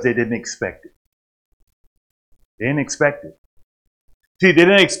 Because they didn't expect it. They didn't expect it. See, they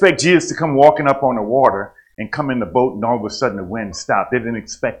didn't expect Jesus to come walking up on the water and come in the boat and all of a sudden the wind stopped. They didn't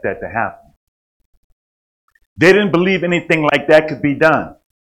expect that to happen. They didn't believe anything like that could be done.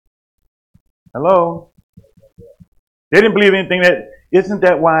 Hello? They didn't believe anything that, isn't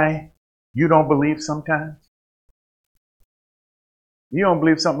that why you don't believe sometimes? You don't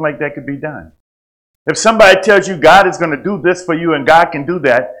believe something like that could be done. If somebody tells you God is going to do this for you and God can do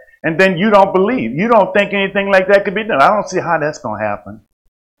that, and then you don't believe, you don't think anything like that could be done. I don't see how that's going to happen.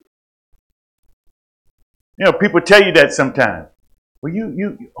 You know, people tell you that sometimes.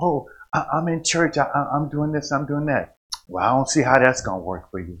 Well, I'm in church, I'm doing this, I'm doing that. Well, I don't see how that's going to work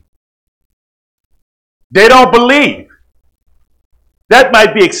for you. They don't believe. That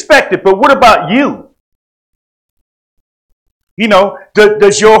might be expected, but what about you? You know,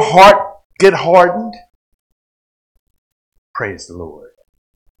 does your heart get hardened? Praise the Lord.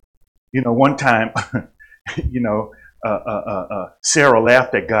 You know, one time, Sarah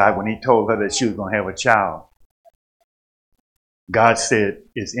laughed at God when he told her that she was going to have a child. God said,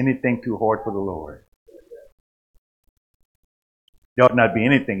 is anything too hard for the Lord? There ought not be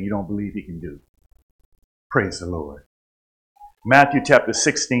anything you don't believe he can do. Praise the Lord. Matthew chapter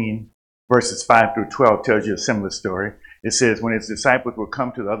 16, verses 5 through 12 tells you a similar story. It says, when his disciples were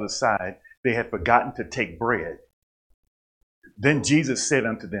come to the other side, they had forgotten to take bread. Then Jesus said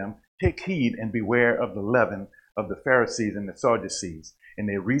unto them, take heed and beware of the leaven of the Pharisees and the Sadducees. And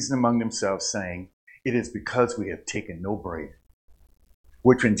they reasoned among themselves, saying, it is because we have taken no bread.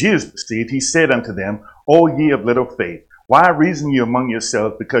 Which when Jesus perceived, he said unto them, O ye of little faith, why reason you among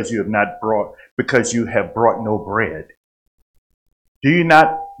yourselves because you have brought no bread? Do you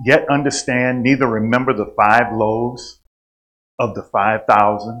not yet understand, neither remember the 5 loaves of the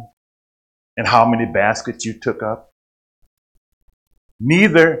 5,000 and how many baskets you took up?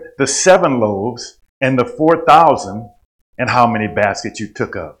 Neither the 7 loaves and the 4,000 and how many baskets you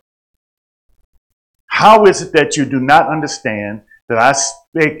took up? How is it that you do not understand that I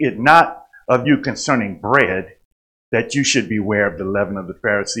spake it not of you concerning bread, that you should beware of the leaven of the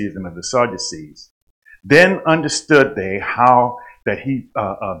Pharisees and of the Sadducees? Then understood they how that he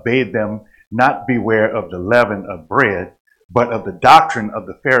bade them not beware of the leaven of bread, but of the doctrine of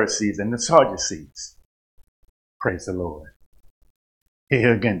the Pharisees and the Sadducees. Praise the Lord.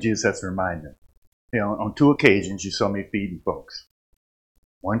 Here again, Jesus has to remind them. You know, on 2 occasions, you saw me feeding folks.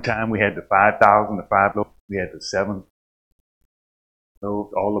 One time we had the 5,000, the 5 loaves. We had the 7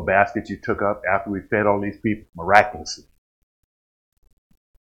 loaves, all the baskets you took up after we fed all these people miraculously.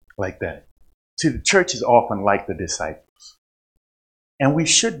 Like that. See, the church is often like the disciples. And we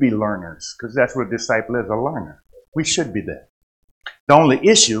should be learners, because that's what a disciple is, a learner. We should be that. The only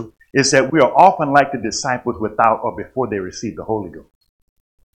issue is that we are often like the disciples without or before they receive the Holy Ghost.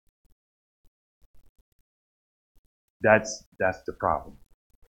 That's the problem.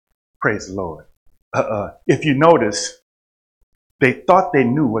 Praise the Lord. If you notice, they thought they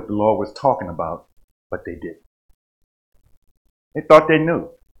knew what the Lord was talking about, but they didn't. They thought they knew.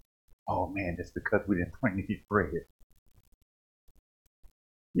 Oh man, that's because we didn't bring any bread.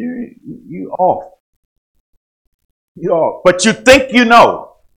 You off. You off. But you think you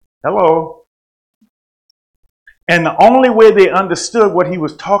know. Hello. And the only way they understood what he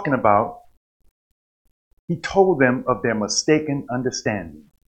was talking about, he told them of their mistaken understanding.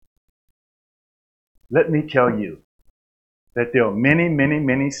 Let me tell you that there are many, many,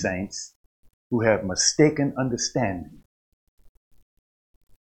 many saints who have mistaken understanding.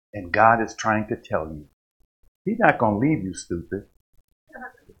 And God is trying to tell you, he's not going to leave you stupid.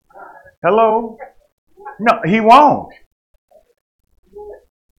 Hello? No, he won't.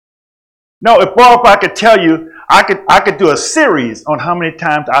 No, if I could tell you, I could do a series on how many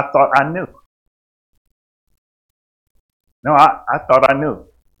times I thought I knew. No, I thought I knew.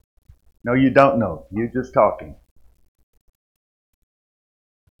 No, you don't know. You're just talking.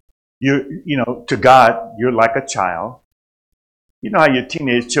 You know, to God, you're like a child. You know how your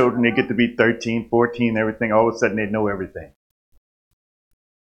teenage children, they get to be 13, 14, everything. All of a sudden, they know everything.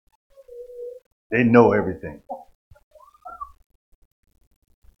 They know everything.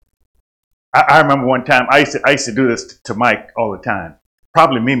 I remember one time, I used to do this to Mike all the time.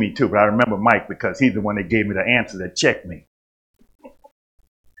 Probably Mimi too, but I remember Mike because he's the one that gave me the answer that checked me.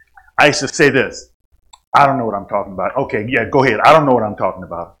 I used to say this. I don't know what I'm talking about. Okay, yeah, go ahead. I don't know what I'm talking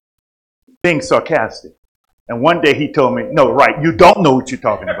about. Being sarcastic. And one day he told me, no, right, you don't know what you're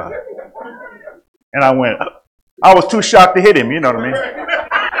talking about. And I went, I was too shocked to hit him, you know what I mean?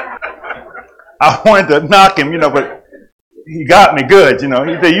 I wanted to knock him, but he got me good, He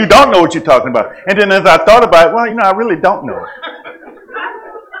said, you don't know what you're talking about. And then as I thought about it, well, I really don't know.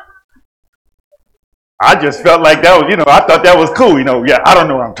 I just felt like that was, I thought that was cool. Yeah, I don't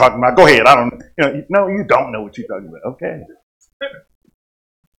know what I'm talking about. Go ahead. I don't, no, you don't know what you're talking about. Okay.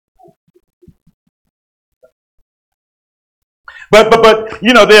 But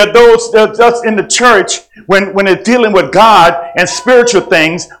there are those just in the church when it's dealing with God and spiritual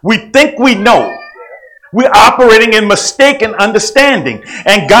things, we think we know. We're operating in mistaken understanding.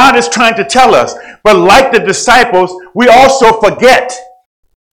 And God is trying to tell us, but like the disciples, we also forget.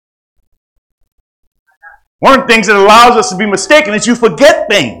 One of the things that allows us to be mistaken is you forget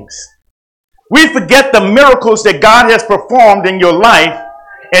things. We forget the miracles that God has performed in your life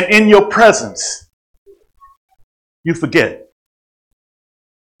and in your presence. You forget.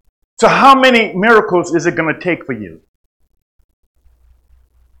 So how many miracles is it going to take for you?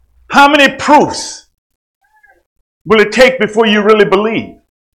 How many proofs will it take before you really believe?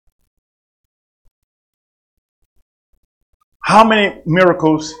 How many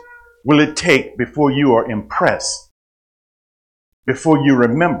miracles will it take before you are impressed? Before you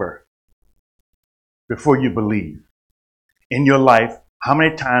remember? Before you believe? In your life, how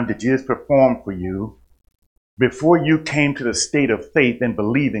many times did Jesus perform for you before you came to the state of faith and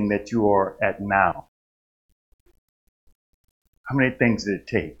believing that you are at now? How many things did it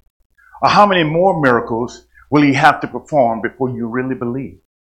take? Or how many more miracles will he have to perform before you really believe?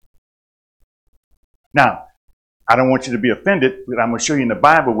 Now, I don't want you to be offended, but I'm going to show you in the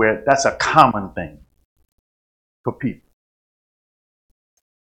Bible where that's a common thing for people.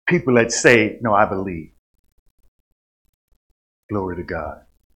 People that say, no, I believe. Glory to God.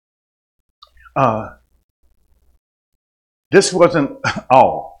 This wasn't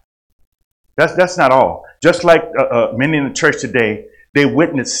all. That's not all. Just like many in the church today, they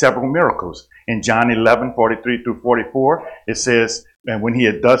witnessed several miracles. In John 11:43 through 44, it says, and when he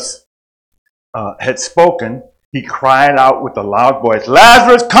had thus had spoken, he cried out with a loud voice,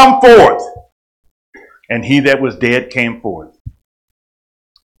 Lazarus, come forth! And he that was dead came forth.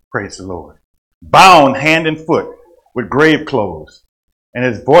 Praise the Lord. Bound hand and foot with grave clothes. And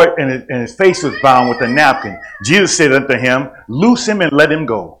his voice and his face was bound with a napkin. Jesus said unto him, loose him and let him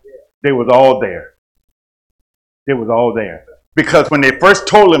go. They was all there. They was all there. Because when they first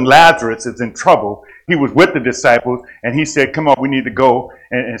told him Lazarus is in trouble, he was with the disciples and he said, come on, we need to go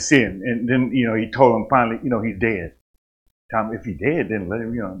and see him. And then, he told them finally, he's dead. Tom, if he's dead, then let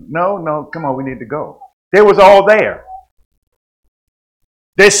him, no, come on, we need to go. They was all there.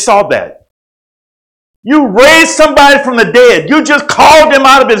 They saw that. You raised somebody from the dead. You just called him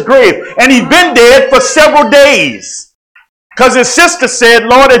out of his grave. And he'd been dead for several days. Because his sister said,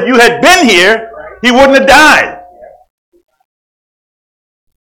 Lord, if you had been here, he wouldn't have died.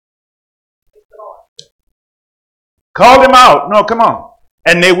 Called him out. No, come on.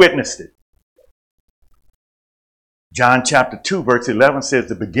 And they witnessed it. John chapter 2 verse 11 says,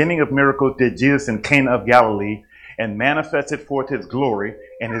 the beginning of miracles did Jesus in Cana of Galilee and manifested forth his glory,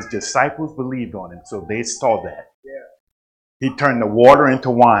 and his disciples believed on him. So they saw that. He turned the water into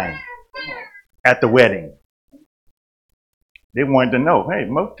wine at the wedding. They wanted to know, hey,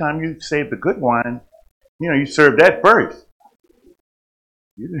 most time you save the good wine, you serve that first.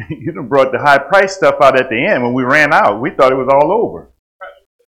 You done brought the high price stuff out at the end. When we ran out, we thought it was all over.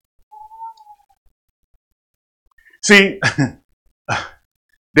 See,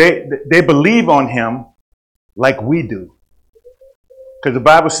 they believe on him like we do. Because the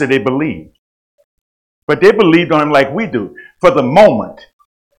Bible said they believed. But they believed on him like we do. For the moment.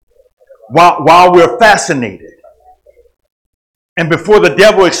 While we're fascinated. And before the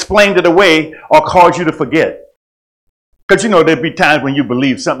devil explained it away or caused you to forget. Because there'd be times when you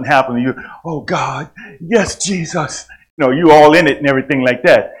believe something happened and you, oh God, yes, Jesus. You all in it and everything like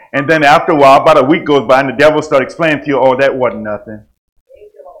that. And then after a while, about a week goes by and the devil starts explaining to you, oh, that wasn't nothing.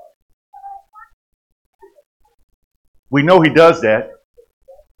 We know he does that.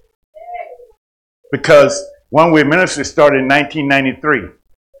 Because One Way Ministry started in 1993.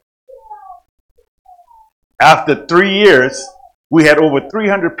 After 3 years, we had over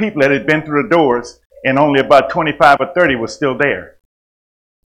 300 people that had been through the doors, and only about 25 or 30 were still there.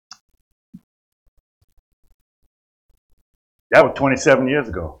 That was 27 years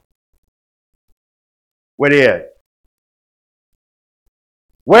ago. Where they at?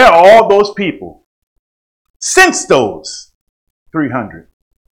 Where are all those people since those 300?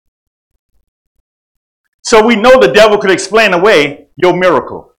 So we know the devil could explain away your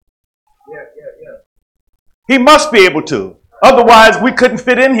miracle. He must be able to. Otherwise, we couldn't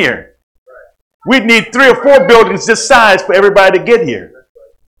fit in here. We'd need 3 or 4 buildings this size for everybody to get here.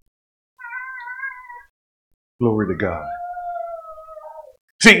 Glory to God.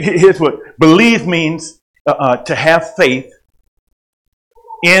 See, here's what believe means: to have faith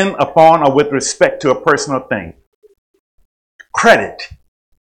in, upon, or with respect to a personal thing. Credit,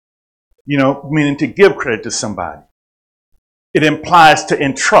 meaning to give credit to somebody. It implies to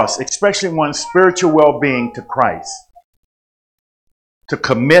entrust, especially one's spiritual well-being, to Christ. To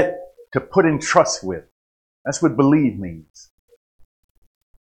commit, to put in trust with. That's what believe means.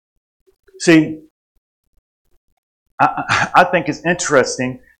 See, I think it's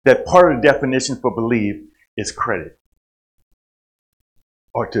interesting that part of the definition for believe is credit.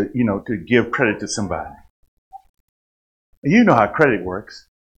 Or to give credit to somebody. You know how credit works.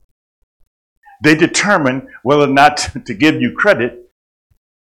 They determine whether or not to give you credit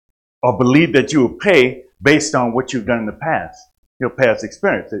or believe that you will pay based on what you've done in the past, your past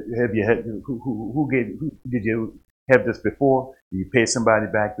experience. Have you had who did you have this before? Did you pay somebody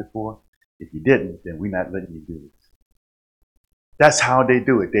back before? If you didn't, then we're not letting you do this. That's how they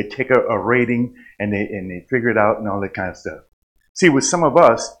do it. They take a rating and they figure it out and all that kind of stuff. See, with some of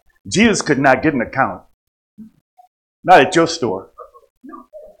us, Jesus could not get an account. Not at your store.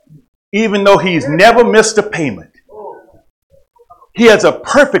 Even though he's never missed a payment. He has a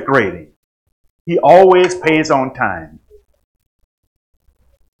perfect rating. He always pays on time.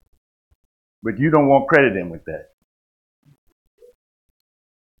 But you don't want credit in with that.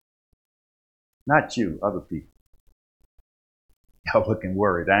 Not you, other people. Y'all looking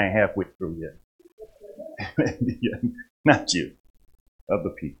worried. I ain't halfway through yet. Not you, other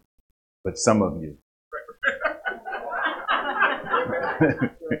people. But some of you.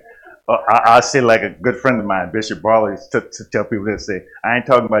 I say like a good friend of mine, Bishop Barley, to tell people that say, I ain't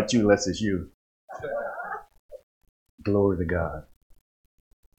talking about you unless it's you. Glory to God.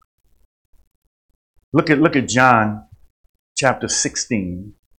 Look at John chapter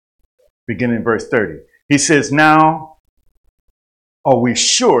 16, beginning in verse 30. He says, now are we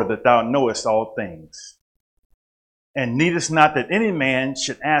sure that thou knowest all things, and needest not that any man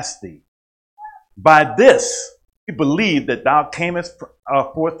should ask thee. By this we believe that thou camest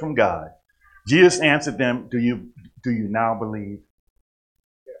forth from God. Jesus answered them, do you now believe?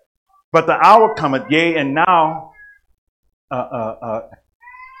 But the hour cometh, yea, and now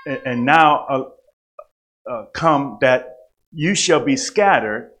come that you shall be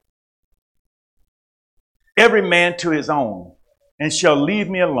scattered, every man to his own, and shall leave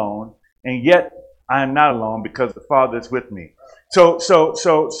me alone, and yet I am not alone, because the Father is with me. So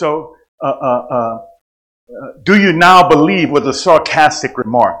do you now believe was a sarcastic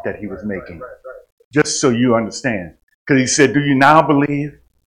remark that he was making, just so you understand. Because he said, do you now believe?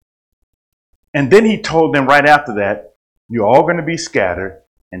 And then he told them right after that, you're all going to be scattered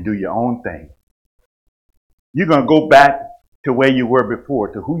and do your own thing. You're going to go back to where you were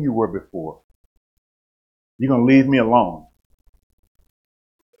before, to who you were before. You're going to leave me alone.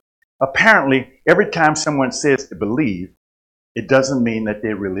 Apparently, every time someone says to believe, it doesn't mean that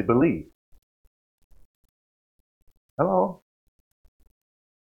they really believe. Hello?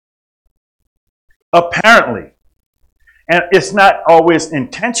 Apparently. And it's not always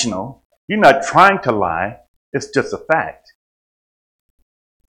intentional. You're not trying to lie. It's just a fact.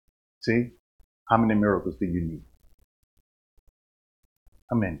 See? How many miracles do you need?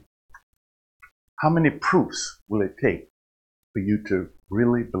 How many? How many proofs will it take for you to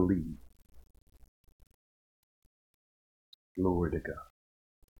really believe? Glory to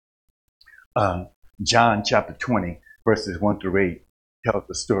God. John chapter 20, verses 1 through 8 tells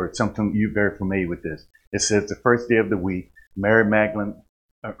the story. Something you're very familiar with this. It says the first day of the week, Mary Magdalene,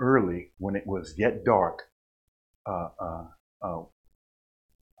 early when it was yet dark,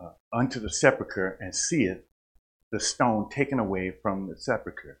 unto the sepulchre, and seeth the stone taken away from the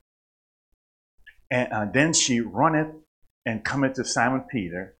sepulchre. And then she runneth and cometh to Simon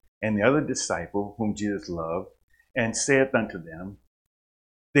Peter and the other disciple whom Jesus loved, and saith unto them,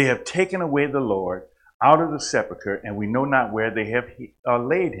 they have taken away the Lord out of the sepulchre, and we know not where they have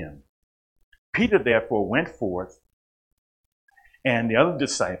laid him. Peter therefore went forth, and the other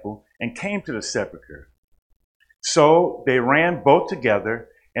disciple, and came to the sepulchre. So they ran both together,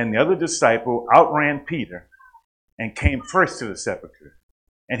 and the other disciple outran Peter, and came first to the sepulchre.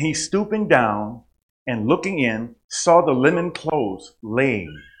 And he, stooping down and looking in, saw the linen clothes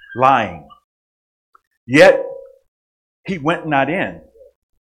lying. Yet he went not in.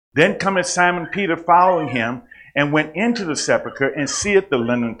 Then cometh Simon Peter following him, and went into the sepulchre, and seeth the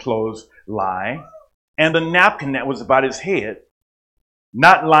linen clothes lie, and the napkin that was about his head,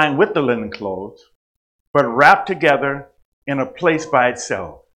 not lying with the linen clothes, but wrapped together in a place by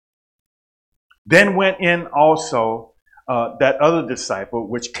itself. Then went in also that other disciple,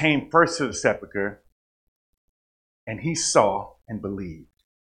 which came first to the sepulchre, and he saw and believed.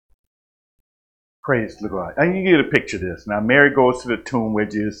 Praise the Lord. And you get a picture of this. Now, Mary goes to the tomb where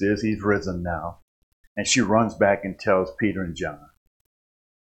Jesus is. He's risen now. And she runs back and tells Peter and John.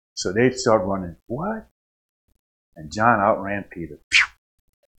 So they start running. What? And John outran Peter.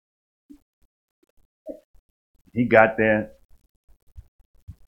 He got there.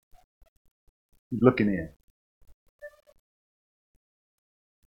 He's looking in.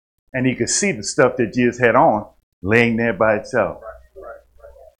 And he could see the stuff that Jesus had on laying there by itself.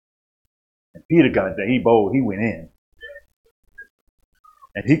 And Peter got there. He bold. He went in.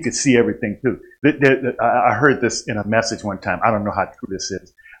 And he could see everything too. I heard this in a message one time. I don't know how true this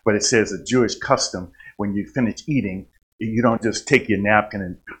is. But it says a Jewish custom, when you finish eating, you don't just take your napkin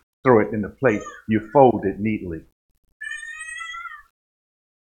and throw it in the plate. You fold it neatly.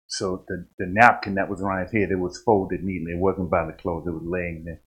 So the napkin that was around his head, it was folded neatly. It wasn't by the clothes. It was laying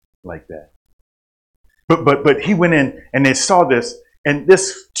there like that. But he went in and they saw this, and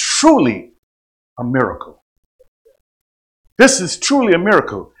this truly a miracle. This is truly a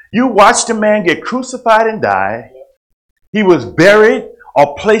miracle. You watched a man get crucified and die. He was buried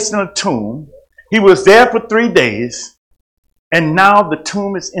or placed in a tomb. He was there for 3 days, and now the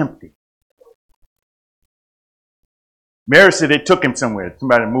tomb is empty. Mary said they took him somewhere.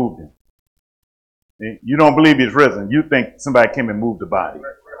 Somebody moved him. You don't believe he's risen. You think somebody came and moved the body.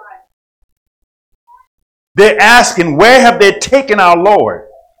 They're asking, where have they taken our Lord?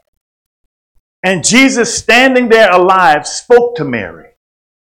 And Jesus, standing there alive, spoke to Mary.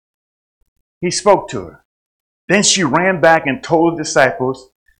 He spoke to her. Then she ran back and told the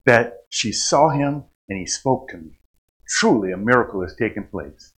disciples that she saw him and he spoke to me. Truly, a miracle has taken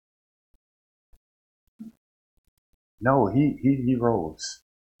place. No, he rose.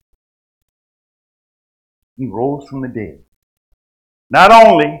 He rose from the dead. Not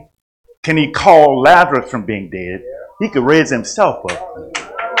only can he call Lazarus from being dead, he could raise himself up.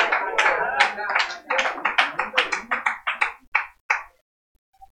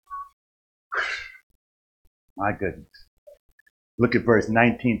 My goodness. Look at verse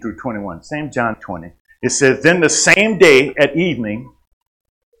 19 through 21. Same John 20. It says, then the same day at evening,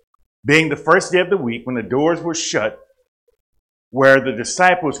 being the first day of the week, when the doors were shut, where the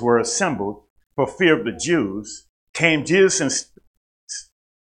disciples were assembled for fear of the Jews, came Jesus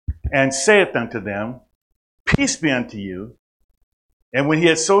and saith unto them, peace be unto you. And when he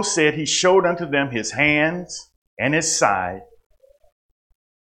had so said, he showed unto them his hands and his side.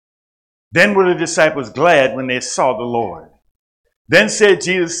 Then were the disciples glad when they saw the Lord. Then said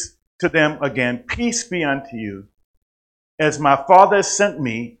Jesus to them again, peace be unto you. As my Father sent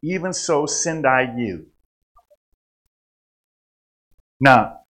me, even so send I you.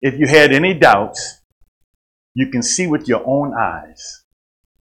 Now, if you had any doubts, you can see with your own eyes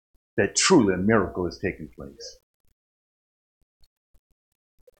that truly a miracle is taking place.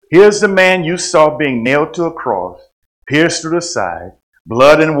 Here's the man you saw being nailed to a cross, pierced through the side,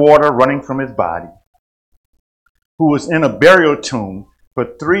 blood and water running from his body, who was in a burial tomb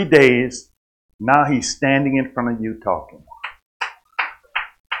for 3 days. Now he's standing in front of you talking.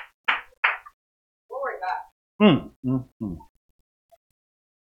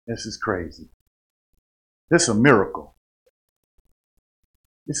 This is crazy. This is a miracle.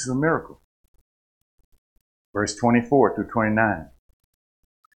 This is a miracle. Verse 24 through 29.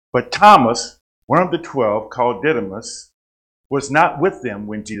 But Thomas, one of the 12, called Didymus, was not with them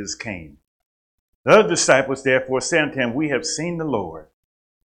when Jesus came. The other disciples therefore said unto him, we have seen the Lord.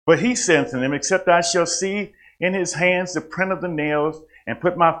 But he said unto them, except I shall see in his hands the print of the nails, and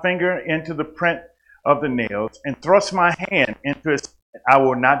put my finger into the print of the nails, and thrust my hand into his, I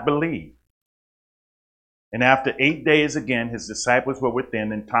will not believe. And after 8 days again, his disciples were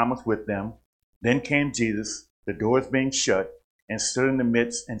within, and Thomas with them. Then came Jesus, the doors being shut, and stood in the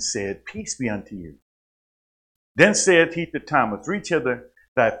midst, and said, peace be unto you. Then saith he to Thomas, reach hither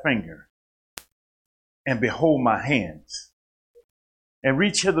thy finger, and behold my hands. And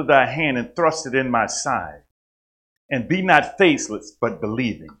reach hither thy hand, and thrust it in my side. And be not faithless, but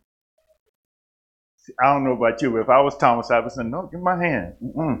believing. See, I don't know about you, but if I was Thomas, I would say, no, give my hand.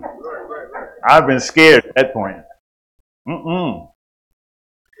 I've been scared at that point.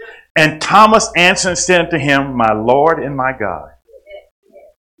 And Thomas answered and said unto him, my Lord and my God.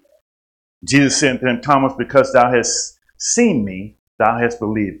 Jesus said unto him, Thomas, because thou hast seen me, thou hast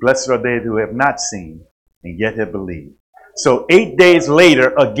believed. Blessed are they who have not seen and yet have believed. So 8 days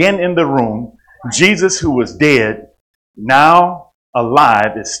later, again in the room, Jesus, who was dead, now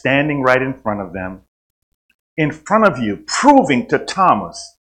alive, is standing right in front of them. In front of you, proving to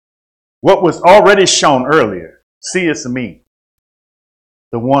Thomas what was already shown earlier. See, it's me,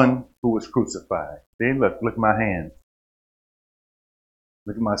 the one who was crucified. See, look at my hands.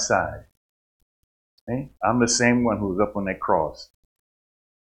 Look at my side. Hey, I'm the same one who was up on that cross,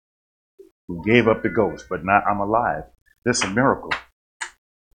 who gave up the ghost, but now I'm alive. This is a miracle.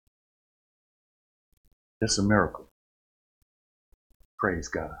 This is a miracle. Praise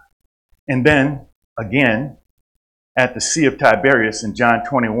God. And then, again, at the Sea of Tiberias in John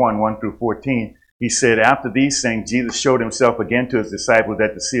 21, 1 through 14, he said, after these things, Jesus showed himself again to his disciples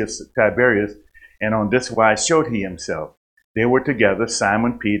at the Sea of Tiberias, and on this wise showed he himself. They were together,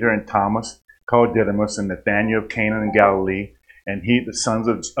 Simon Peter and Thomas, called Didymus, and Nathanael of Cana in Galilee, and he, the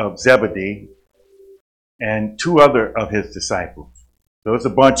sons of Zebedee, and two other of his disciples. There was a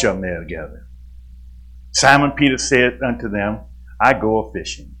bunch of them there together. Simon Peter said unto them, I go a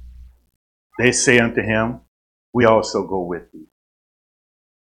fishing. They say unto him, we also go with thee.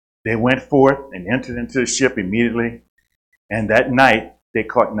 They went forth and entered into the ship immediately, and that night they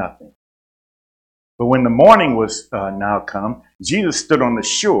caught nothing. But when the morning was now come, Jesus stood on the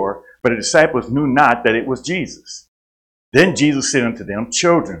shore, but the disciples knew not that it was Jesus. Then Jesus said unto them,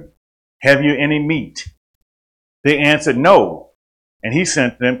 children, have you any meat? They answered, no. And he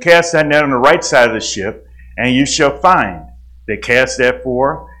said to them, cast that net on the right side of the ship, and you shall find. They cast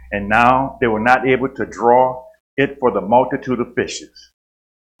therefore, and now they were not able to draw it for the multitude of fishes.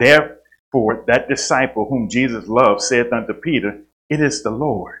 Therefore that disciple whom Jesus loved saith unto Peter, it is the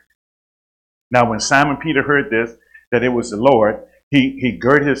Lord. Now when Simon Peter heard this, that it was the Lord, he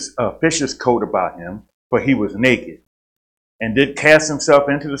girt his fisher's coat about him, for he was naked, and did cast himself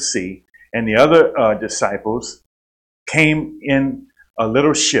into the sea. And the other disciples came in a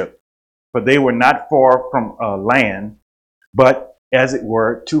little ship, for they were not far from land, but as it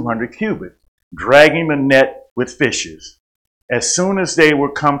were 200 cubits, dragging the net with fishes. As soon as they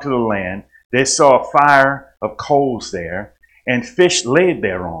were come to the land, they saw a fire of coals there, and fish laid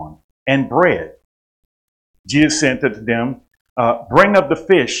thereon, and bread. Jesus said unto them, bring up the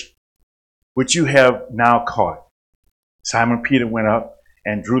fish which you have now caught. Simon Peter went up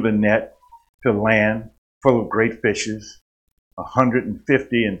and drew the net to land full of great fishes,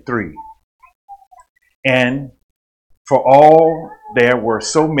 153. And for all there were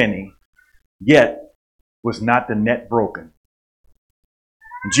so many, yet was not the net broken.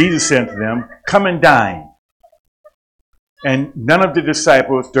 And Jesus said to them, come and dine. And none of the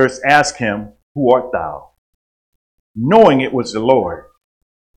disciples durst ask him, who art thou? Knowing it was the Lord.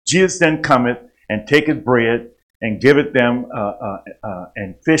 Jesus then cometh and taketh bread and giveth them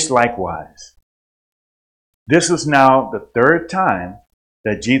and fish likewise. This was now the third time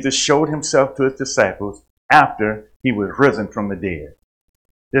that Jesus showed himself to his disciples after he was risen from the dead.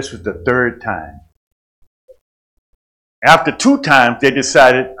 This was the third time. After 2 times, they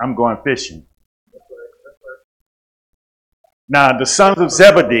decided, I'm going fishing. Now, the sons of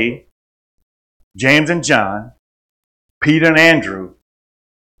Zebedee, James and John, Peter and Andrew.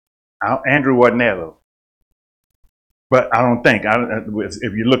 Andrew wasn't there, though. But I don't think,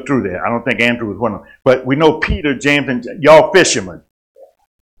 if you look through there, I don't think Andrew was one of them. But we know Peter, James, and y'all fishermen.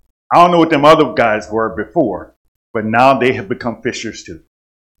 I don't know what them other guys were before, but now they have become fishers too.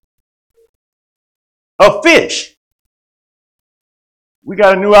 Of fish. We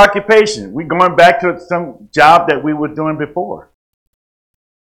got a new occupation. We're going back to some job that we were doing before.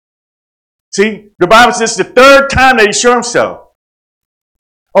 See, the Bible says the third time that he showed himself.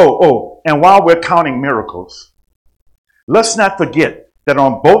 And while we're counting miracles, let's not forget that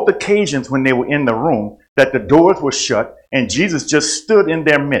on both occasions when they were in the room, that the doors were shut and Jesus just stood in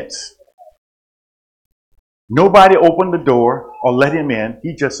their midst. Nobody opened the door or let him in.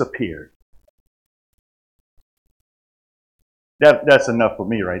 He just appeared. That's enough for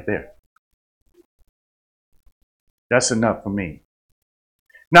me right there. That's enough for me.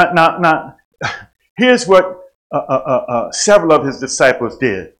 Now, here's what several of his disciples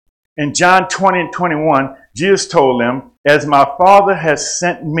did. In John 20 and 21, Jesus told them, as my Father has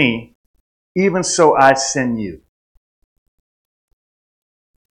sent me, even so I send you.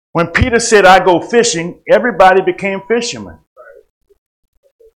 When Peter said, I go fishing, everybody became fishermen.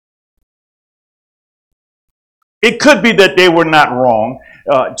 It could be that they were not wrong,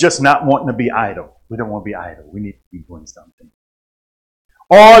 just not wanting to be idle. We don't want to be idle. We need to be doing something.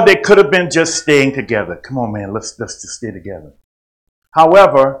 Or they could have been just staying together. Come on, man, let's just stay together.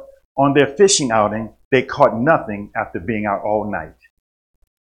 However, on their fishing outing, they caught nothing after being out all night.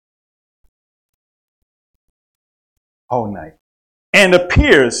 All night. And it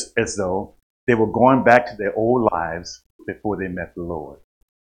appears as though they were going back to their old lives before they met the Lord.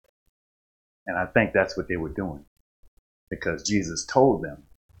 And I think that's what they were doing. Because Jesus told them,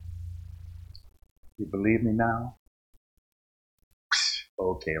 you believe me now?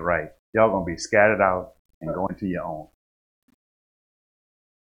 Okay, right. Y'all going to be scattered out and going to your own.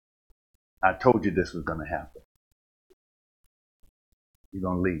 I told you this was going to happen. You're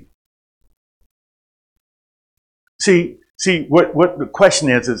going to leave. See, what the question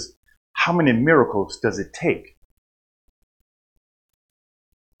is how many miracles does it take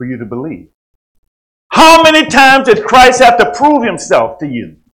for you to believe? How many times did Christ have to prove himself to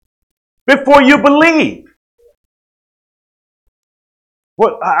you before you believe?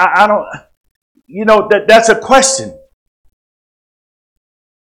 Well, I don't, that's a question.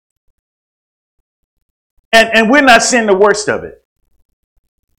 And we're not seeing the worst of it.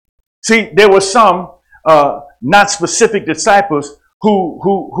 See, there were some not specific disciples who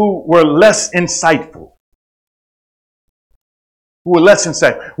were less insightful.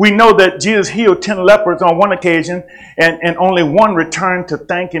 We know that Jesus healed 10 lepers on one occasion, and only one returned to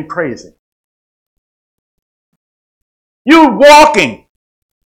thank and praise him. You're walking.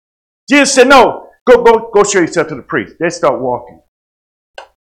 Jesus said, no, go show yourself to the priest. They start walking.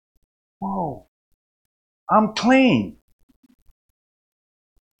 Whoa, I'm clean.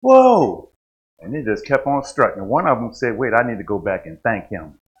 Whoa. And they just kept on struggling. One of them said, wait, I need to go back and thank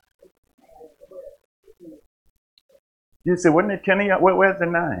him. You said, wasn't it 10? Where's the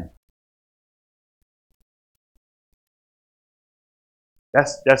 9?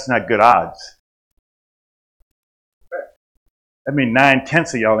 That's not good odds. I mean,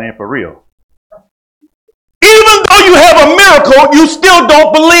 9/10 of y'all ain't for real. Even though you have a miracle, you still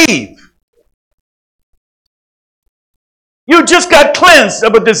don't believe. You just got cleansed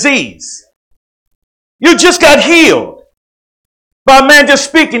of a disease. You just got healed by a man just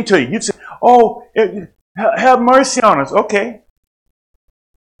speaking to you. You say, oh, have mercy on us. Okay.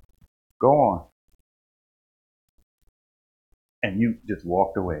 Go on. And you just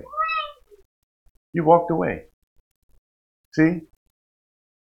walked away. You walked away. See?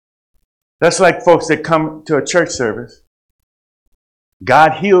 That's like folks that come to a church service.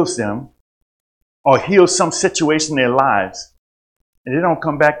 God heals them or heals some situation in their lives, and they don't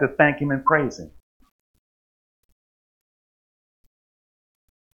come back to thank him and praise him.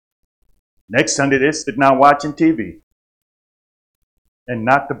 Next Sunday, they're sitting down watching TV and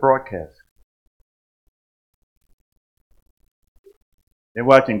not the broadcast. They're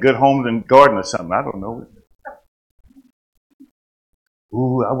watching Good Homes and Garden or something. I don't know.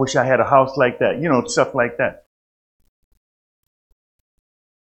 Ooh, I wish I had a house like that. You know, stuff like that.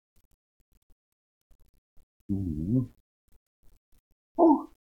 Mm-hmm. Oh,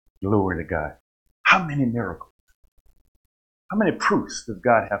 glory to God. How many miracles? How many proofs does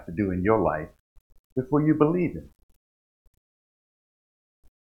God have to do in your life before you believe him?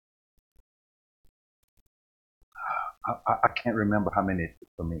 I can't remember how many it took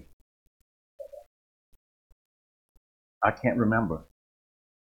for me. I can't remember.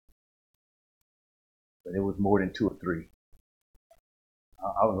 But it was more than 2 or 3.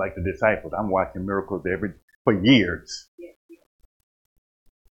 I was like the disciples. I'm watching miracles for years.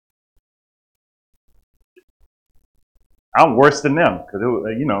 I'm worse than them because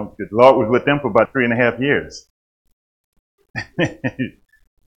the Lord was with them for about 3.5 years.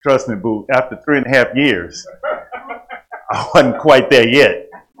 Trust me, boo. After 3.5 years, I wasn't quite there yet.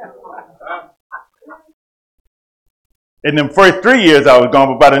 In them first 3 years, I was gone,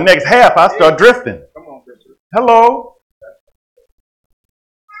 but by the next half, I started drifting. Hello.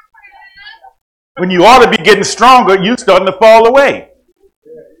 When you ought to be getting stronger, you starting to fall away.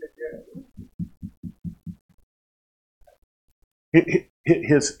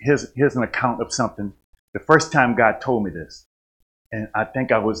 Here's an account of something. The first time God told me this, and I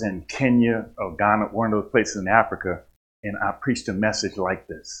think I was in Kenya or Ghana, one of those places in Africa, and I preached a message like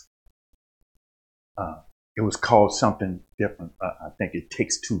this. It was called something different. I think it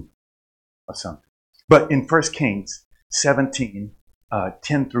takes 2 or something. But in 1 Kings 17,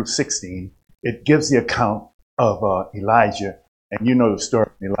 10 through 16, it gives the account of Elijah. And you know the story.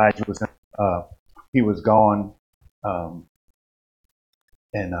 Elijah he was gone,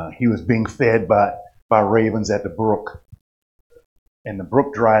 and he was being fed by ravens at the brook. And the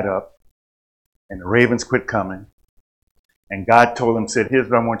brook dried up, and the ravens quit coming. And God told him, said, here's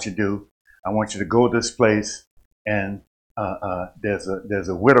what I want you to do. I want you to go to this place, and there's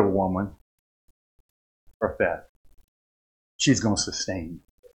a widow woman, her fat. She's going to sustain you.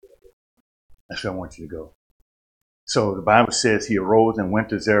 That's where I want you to go. So the Bible says he arose and went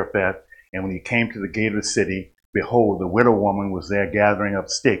to Zarephath, and when he came to the gate of the city, behold, the widow woman was there gathering up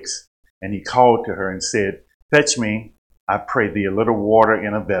sticks. And he called to her and said, fetch me, I pray thee, a little water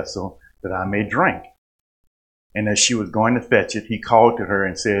in a vessel that I may drink. And as she was going to fetch it, he called to her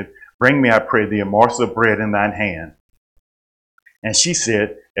and said, bring me, I pray thee, a morsel of bread in thine hand. And she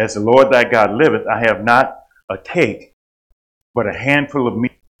said, as the Lord thy God liveth, I have not a cake, but a handful of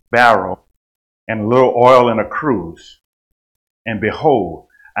meat in a barrel, and a little oil in a cruse. And behold,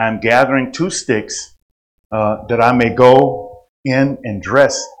 I am gathering 2 sticks that I may go in and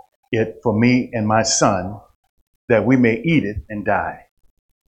dress it for me and my son, that we may eat it and die.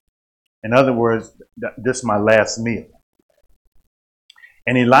 In other words, this is my last meal.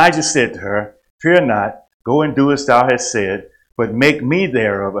 And Elijah said to her, fear not, go and do as thou hast said, but make me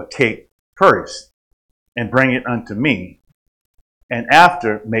thereof a cake first, and bring it unto me, and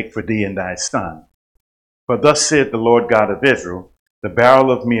after make for thee and thy son. For thus saith the Lord God of Israel, the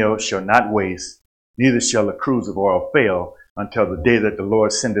barrel of meal shall not waste, neither shall the cruse of oil fail, until the day that the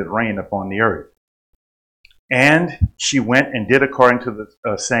Lord sendeth rain upon the earth. And she went and did according to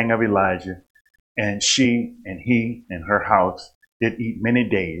the saying of Elijah, and she and he and her house did eat many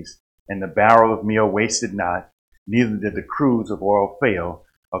days, and the barrel of meal wasted not, neither did the cruse of oil fail,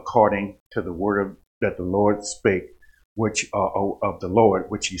 according to the word that the Lord spake, which of the Lord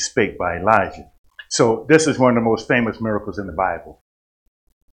which he spake by Elijah. So this is one of the most famous miracles in the Bible.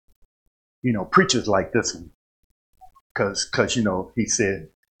 You know, preachers like this one, because you know, he said,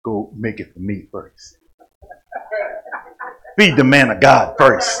 go make it for me first. Feed the man of God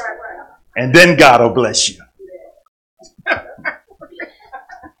first, and then God will bless you.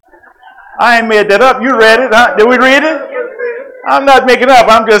 I ain't made that up. You read it, huh? Did we read it? I'm not making it up.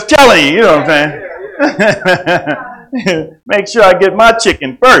 I'm just telling you. You know what I'm saying? Make sure I get my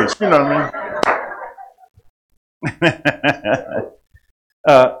chicken first. You know what I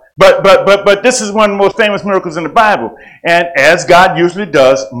mean? But this is one of the most famous miracles in the Bible. And as God usually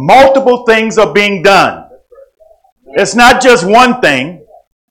does, multiple things are being done. It's not just one thing.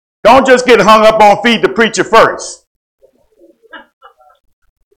 Don't just get hung up on feed the preacher first.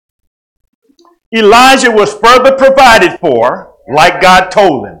 Elijah was further provided for, like God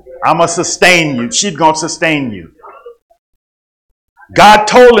told him. I'm going to sustain you. She's going to sustain you. God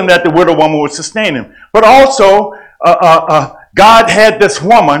told him that the widow woman would sustain him. But also, God had this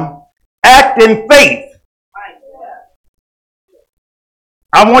woman act in faith.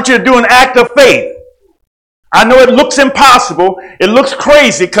 I want you to do an act of faith. I know it looks impossible. It looks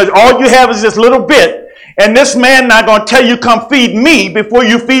crazy because all you have is this little bit. And this man not going to tell you, come feed me before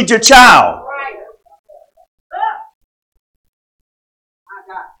you feed your child.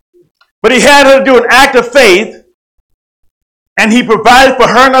 But he had her do an act of faith, and he provided for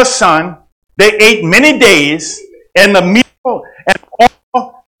her and her son. They ate many days, and the meal and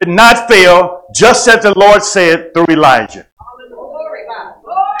all did not fail, just as the Lord said through Elijah.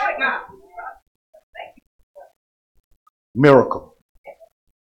 Miracle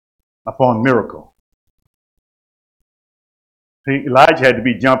upon miracle. See, Elijah had to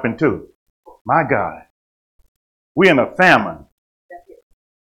be jumping too. My God, we in a famine.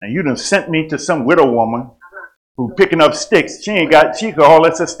 And you done sent me to some widow woman who picking up sticks. She could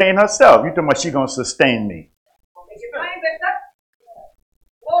hardly sustain herself. You talking about she gonna sustain me?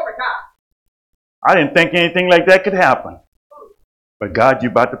 I didn't think anything like that could happen. But God, you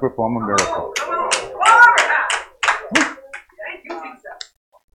about to perform a miracle.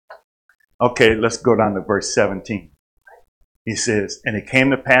 Okay, let's go down to verse 17. He says, and it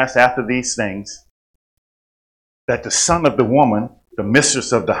came to pass after these things that the son of the woman, the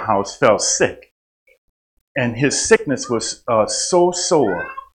mistress of the house, fell sick. And his sickness was so sore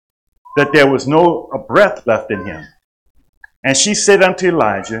that there was no breath left in him. And she said unto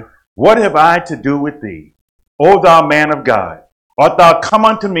Elijah, what have I to do with thee, O thou man of God? Art thou come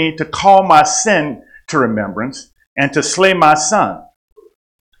unto me to call my sin to remembrance, and to slay my son?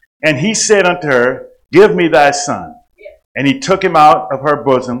 And he said unto her, give me thy son. And he took him out of her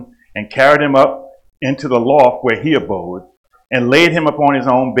bosom, and carried him up into the loft where he abode, and laid him upon his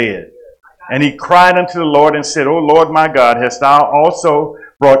own bed. And he cried unto the Lord, and said, O Lord my God, hast thou also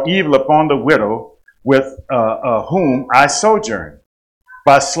brought evil upon the widow with whom I sojourn,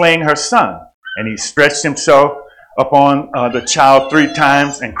 by slaying her son? And he stretched himself upon the child 3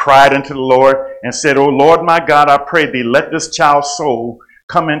 times, and cried unto the Lord, and said, O Lord my God, I pray thee, let this child's soul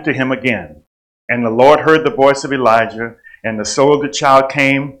come into him again. And the Lord heard the voice of Elijah, and the soul of the child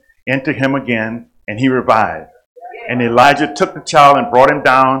came into him again, and he revived. And Elijah took the child and brought him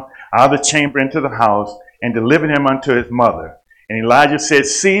down out of the chamber into the house, and delivered him unto his mother. And Elijah said,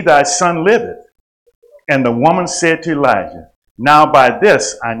 see, thy son liveth. And the woman said to Elijah, now by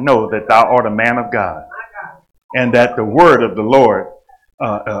this I know that thou art a man of God, and that the word of the Lord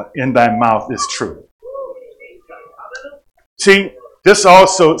in thy mouth is true. See, this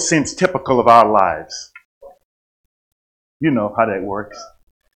also seems typical of our lives. You know how that works.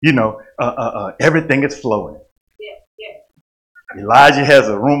 You know, everything is flowing. Elijah has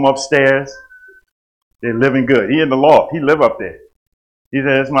a room upstairs. They're living good. He in the loft. He live up there. He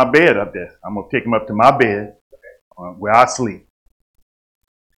said, "It's my bed up there. I'm going to take him up to my bed where I sleep."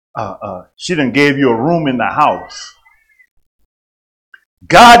 She done gave you a room in the house.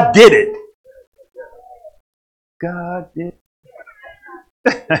 God did it. God did.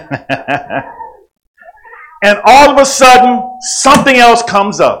 And all of a sudden, something else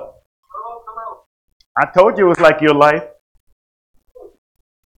comes up. I told you it was like your life.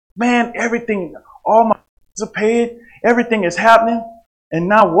 Man, everything, all my bills are paid. Everything is happening. And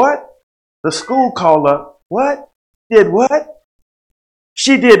now what? The school called up. What? Did what?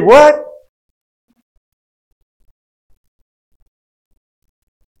 She did what?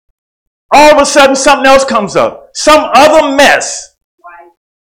 All of a sudden, something else comes up. Some other mess.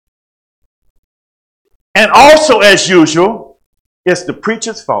 And also, as usual, it's the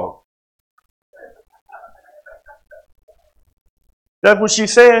preacher's fault. That's what she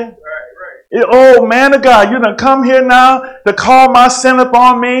said. Oh, man of God, you done come here now to call my sin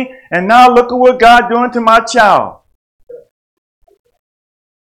upon me, and now look at what God doing to my child.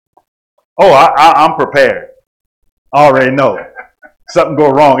 Oh, I'm prepared. I already know. Something go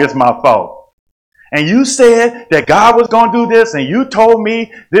wrong, it's my fault. And you said that God was going to do this, and you told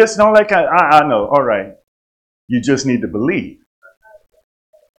me this and all that kind of, I know. All right. You just need to believe.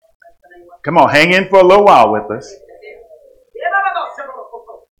 Come on, hang in for a little while with us.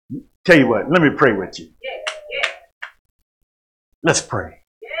 Tell you what, let me pray with you. Let's pray.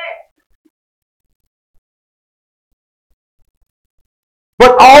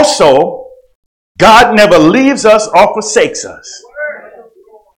 But also, God never leaves us or forsakes us.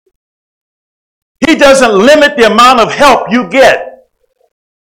 He doesn't limit the amount of help you get.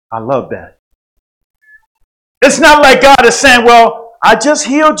 I love that. It's not like God is saying, well, I just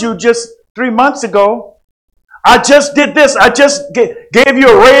healed you just 3 months ago. I just did this. I just gave you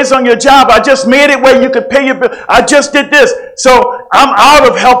a raise on your job. I just made it where you could pay your bill. I just did this. So I'm out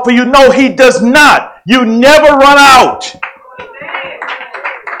of help for you. No, he does not. You never run out.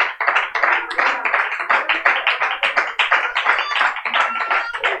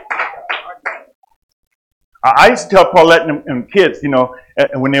 I used to tell Paulette and kids,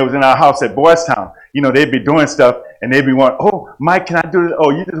 when they was in our house at Boys Town, they'd be doing stuff and they'd be wanting, oh, Mike, can I do this?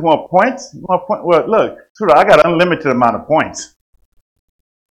 Oh, you just want points? You want points? Well, look, sweetheart, I got an unlimited amount of points.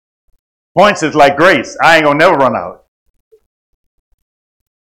 Points is like grace. I ain't going to never run out.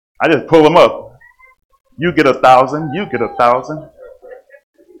 I just pull them up. You get 1,000. You get 1,000.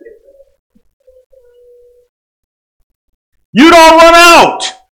 You don't run out.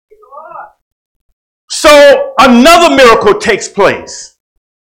 So another miracle takes place.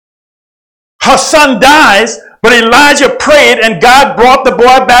 Her son dies, but Elijah prayed and God brought the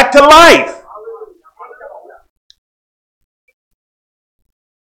boy back to life.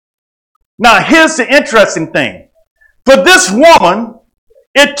 Now here's the interesting thing. For this woman,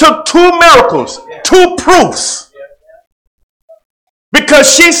 it took 2 miracles, 2 proofs.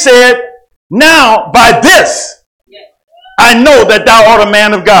 Because she said, now by this, I know that thou art a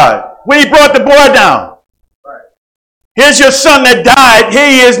man of God. When he brought the boy down. Here's your son that died.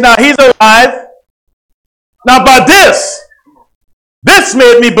 Here he is now. He's alive. Now by this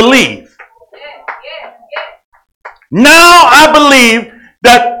made me believe. Now I believe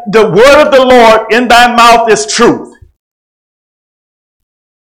that the word of the Lord in thy mouth is truth.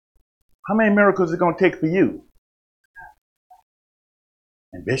 How many miracles is it going to take for you?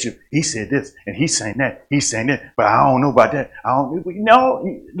 And Bishop, he said this, and he's saying that, but I don't know about that. I don't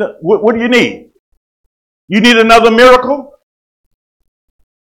know. What do you need? You need another miracle?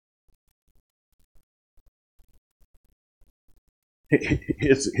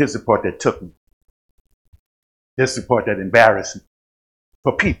 Here's the part that took me. Here's the part that embarrassed me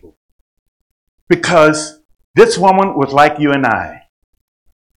for people. Because this woman was like you and I.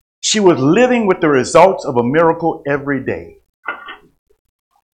 She was living with the results of a miracle every day.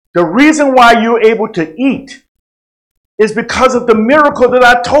 The reason why you're able to eat is because of the miracle that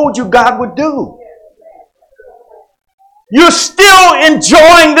I told you God would do. You're still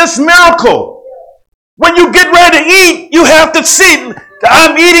enjoying this miracle. When you get ready to eat, you have to see,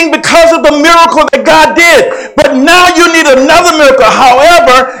 I'm eating because of the miracle that God did. But now you need another miracle.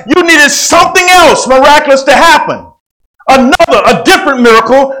 However, you needed something else miraculous to happen. A different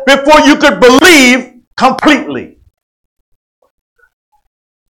miracle before you could believe completely.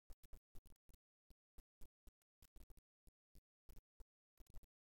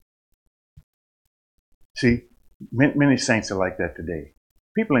 See, many saints are like that today.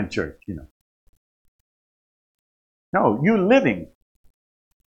 People in church, No, you're living.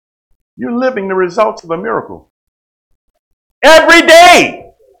 You're living the results of a miracle. Every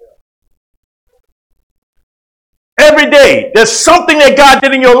day. every day. There's something that God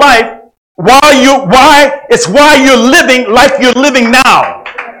did in your life why you're living like you're living now.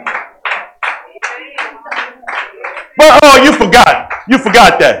 Well, oh, you forgot. You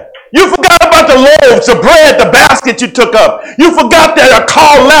forgot that. You forgot about the loaves, the bread, the basket you took up. You forgot that I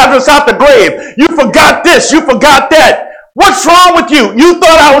called Lazarus out the grave. You forgot this. You forgot that. What's wrong with you? You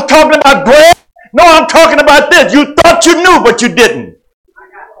thought I was talking about bread? No, I'm talking about this. You thought you knew, but you didn't.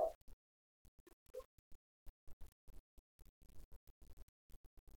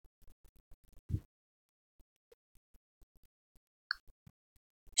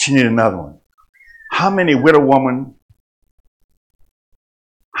 She needed another one. How many widow women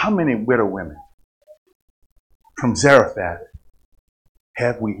from Zarephath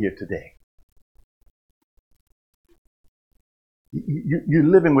have we here today? You're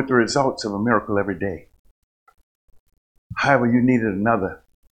living with the results of a miracle every day. However, you needed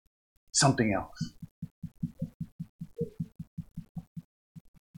something else.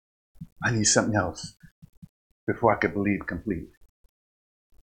 I need something else before I could believe complete.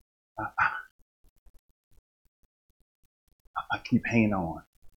 I keep hanging on.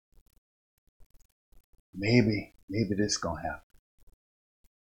 Maybe this is going to happen.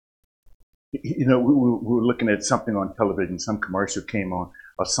 You know, we were looking at something on television. Some commercial came on,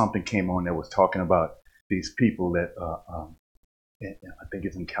 or something came on that was talking about these people that, I think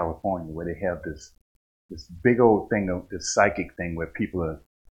it's in California, where they have this big old thing, this psychic thing, where people are,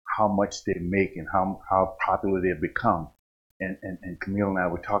 how much they make and how popular they've become. And Camille and I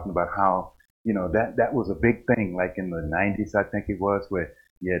were talking about how, you know, that was a big thing, like in the 90s, I think it was, where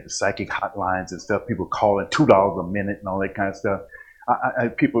you had the psychic hotlines and stuff, people calling $2 a minute and all that kind of stuff.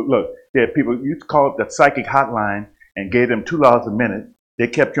 People used to call it the psychic hotline and gave them $2 a minute. They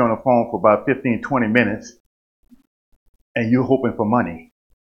kept you on the phone for about 15, 20 minutes, and you're hoping for money.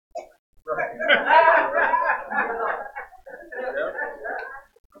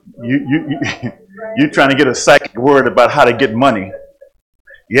 You're trying to get a psychic word about how to get money,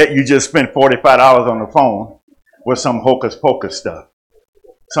 yet you just spent $45 on the phone with some hocus pocus stuff,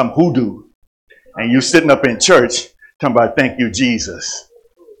 some hoodoo, and you're sitting up in church talking about thank you, Jesus.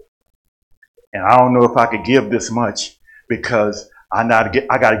 And I don't know if I could give this much because I got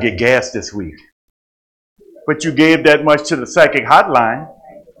to get gas this week. But you gave that much to the psychic hotline.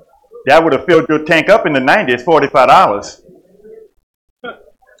 That would have filled your tank up in the 90s, $45.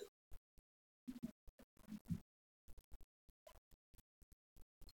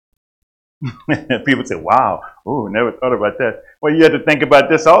 People say, wow, oh, never thought about that. Well, you have to think about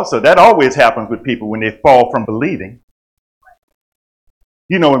this also. That always happens with people when they fall from believing.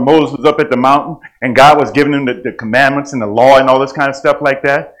 You know, when Moses was up at the mountain and God was giving them the commandments and the law and all this kind of stuff like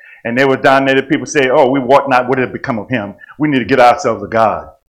that, and they were down there, the people say, oh, we what not, what did it become of him? We need to get ourselves a God.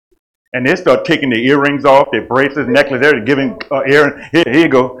 And they start taking their earrings off, their bracelets, necklaces, they're giving Aaron, here you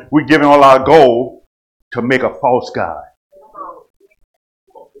go, we're giving all our gold to make a false God.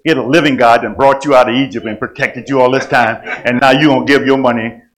 You're the living God that brought you out of Egypt and protected you all this time, and now you're going to give your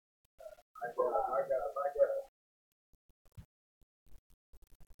money.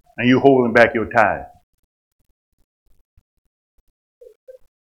 And you holding back your tithe.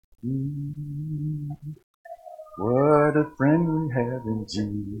 What a friend we have in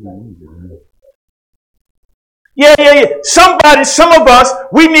Jesus. Yeah. Some of us,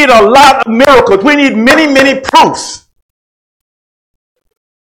 we need a lot of miracles. We need many proofs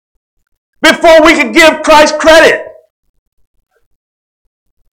before we can give Christ credit.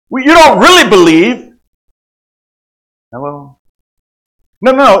 You don't really believe. Hello?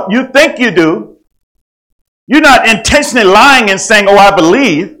 No, you think you do. You're not intentionally lying and saying, oh, I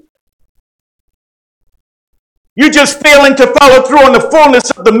believe. You're just failing to follow through on the fullness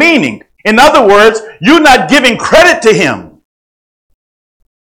of the meaning. In other words, you're not giving credit to him.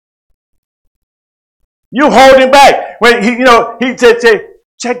 You're holding back. When he said,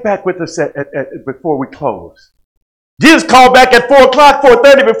 check back with us before we close. Jesus called back at 4 o'clock,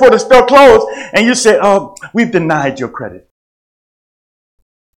 4:30 before the store closed, and you said, oh, we've denied your credit.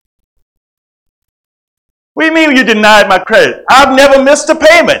 What do you mean you denied my credit? I've never missed a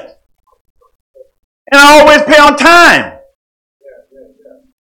payment. And I always pay on time.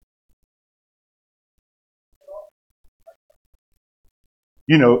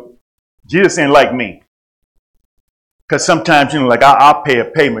 You know, Jesus ain't like me. Because sometimes, like I'll pay a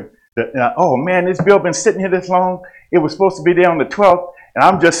payment. Oh man, this bill been sitting here this long. It was supposed to be there on the 12th, and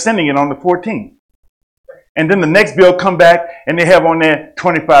I'm just sending it on the 14th. And then the next bill come back, and they have on there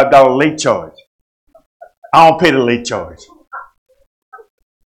 $25 late charge. I don't pay the late charge.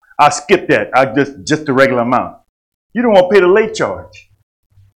 I skip that. I just the regular amount. You don't want to pay the late charge.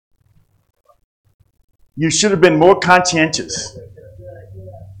 You should have been more conscientious.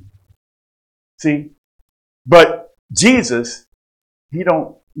 See? But Jesus, he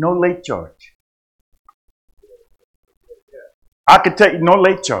don't, no late charge. I could tell you, no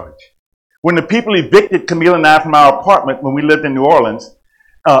late charge. When the people evicted Camille and I from our apartment when we lived in New Orleans,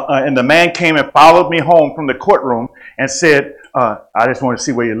 and the man came and followed me home from the courtroom and said, I just want to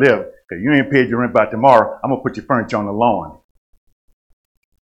see where you live. Because you ain't paid your rent by tomorrow, I'm going to put your furniture on the lawn.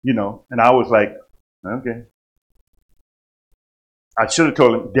 You know, and I was like, okay. I should have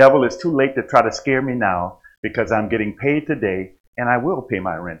told him, devil, it's too late to try to scare me now because I'm getting paid today and I will pay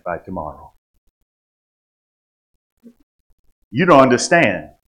my rent by tomorrow. You don't understand.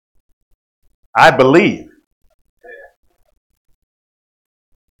 I believe.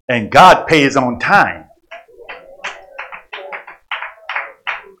 And God pays on time.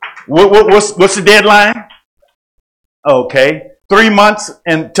 What's the deadline? Okay. 3 months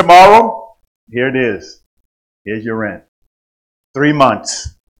and tomorrow, here it is. Here's your rent. 3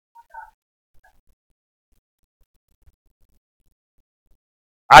 months.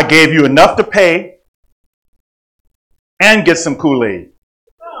 I gave you enough to pay and get some Kool-Aid.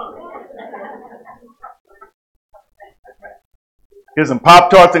 Here's some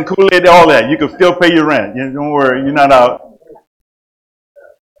Pop-Tarts and Kool-Aid, all that. You can still pay your rent. Don't worry, you're not out.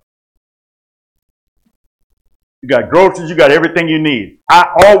 You got groceries, you got everything you need. I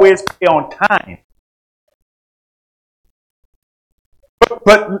always pay on time.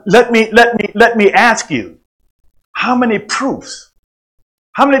 But let me ask you, how many proofs?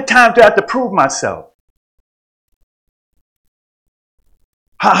 How many times do I have to prove myself?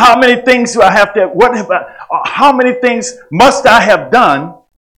 How many things do I have to, how many things must I have done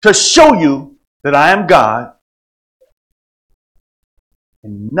to show you that I am God?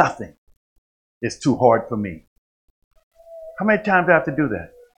 And nothing is too hard for me. How many times do I have to do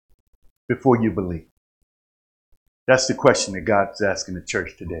that before you believe? That's the question that God's asking the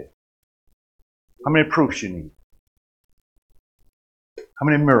church today. How many proofs you need? How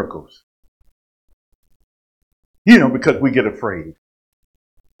many miracles? You know, because we get afraid.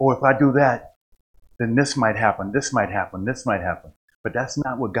 Or if I do that, then this might happen, this might happen, this might happen. But that's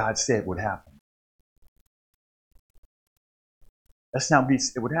not what God said would happen. That's not what He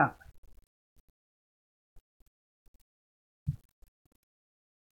said would happen.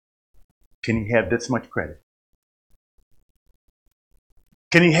 Can He have this much credit?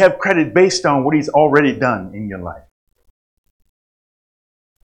 Can He have credit based on what He's already done in your life?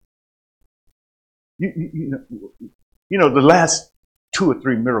 You know, the last 2 or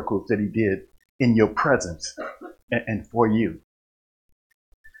 3 miracles that He did in your presence and for you.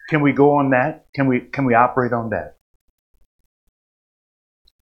 Can we go on that? Can we operate on that?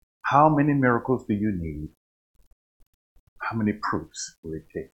 How many miracles do you need? How many proofs will it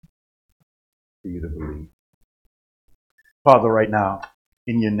take for you to believe? Father, right now,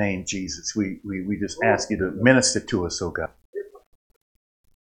 in your name, Jesus, we just ask you to minister to us, oh God.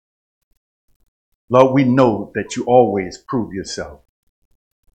 Lord, we know that you always prove yourself.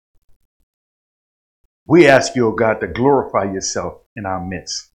 We ask you, oh God, to glorify yourself in our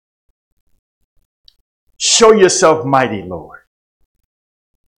midst. Show yourself mighty, Lord.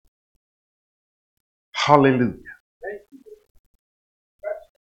 Hallelujah.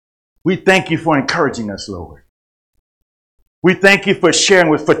 We thank you for encouraging us, Lord. We thank you for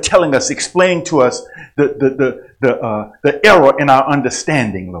sharing for telling us, explaining to us the error in our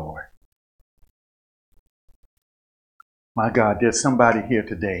understanding, Lord. My God, there's somebody here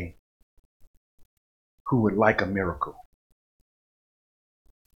today who would like a miracle.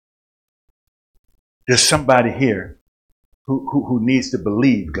 There's somebody here who needs to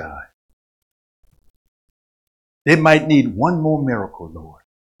believe, God. They might need one more miracle, Lord.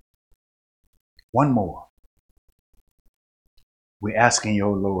 One more. We're asking you,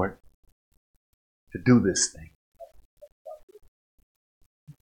 oh Lord, to do this thing.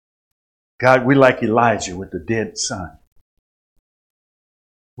 God, we're like Elijah with the dead son.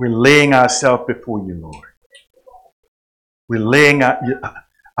 We're laying ourselves before you, Lord. We're laying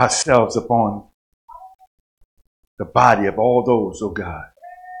ourselves upon the body of all those, oh God,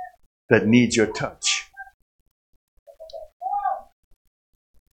 that need your touch.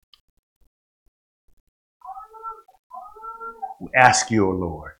 We ask you, O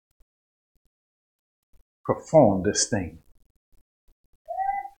Lord, perform this thing.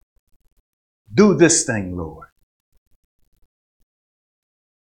 Do this thing, Lord.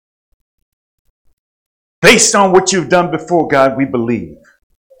 Based on what you've done before, God, we believe.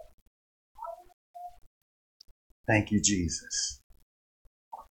 Thank you, Jesus.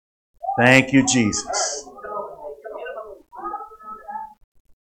 Thank you, Jesus.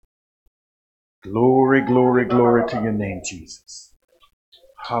 Glory, glory, glory to your name, Jesus.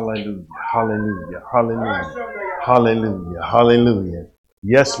 Hallelujah, hallelujah, hallelujah, hallelujah, hallelujah.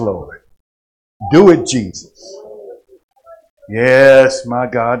 Yes, Lord. Do it, Jesus. Yes, my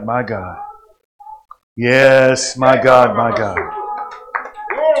God, my God. Yes, my God, my God.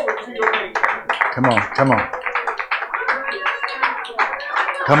 Come on, come on.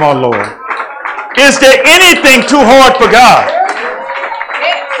 Come on, Lord. Is there anything too hard for God?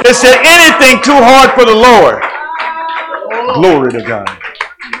 Is there anything too hard for the Lord? Glory to God.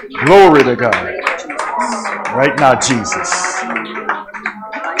 Glory to God. Right now, Jesus.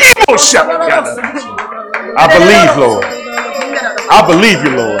 I believe, Lord. I believe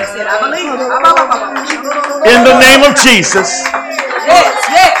you, Lord. In the name of Jesus.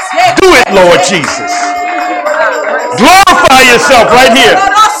 Do it, Lord Jesus. Glorify yourself right here.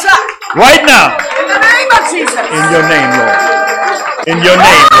 Right now. In your name, Lord. In your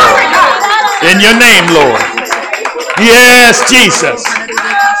name, Lord. In your name, Lord. Yes, Jesus.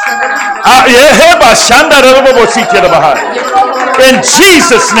 In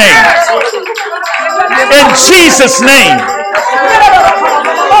Jesus' name. In Jesus' name.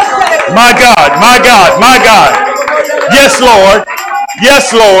 My God, my God, my God. Yes, Lord.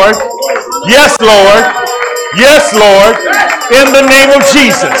 Yes, Lord. Yes, Lord. Yes, Lord. In the name of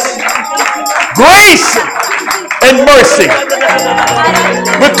Jesus. Grace and mercy.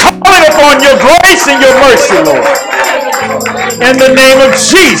 We're calling upon your grace and your mercy, Lord. In the name of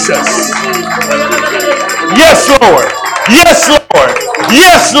Jesus. Yes, Lord. Yes, Lord.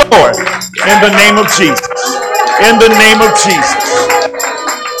 Yes, Lord. In the name of Jesus. In the name of Jesus.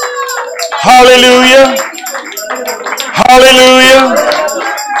 Hallelujah. Hallelujah.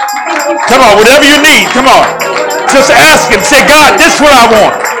 Come on, whatever you need, come on. Just ask him. Say, God, this is what I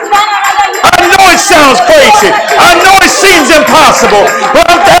want. I know it sounds crazy. I know it seems impossible, but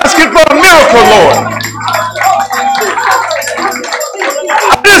I'm asking for a miracle, Lord.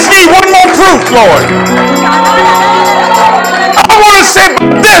 I just need one more proof, Lord. I want to say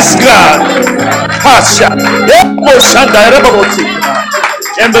this, God.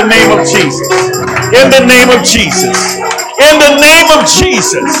 In the name of Jesus. In the name of Jesus. In the name of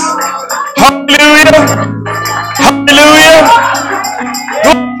Jesus. Hallelujah. Hallelujah.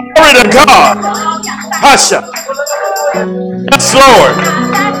 Glory to God. Hasha. Yes, Lord.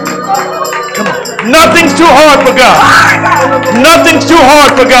 Come on. Nothing's too hard for God. Nothing's too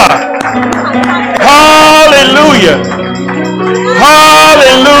hard for God. Hallelujah.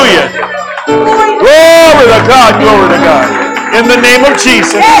 Hallelujah. Glory to God. Glory to God. In the name of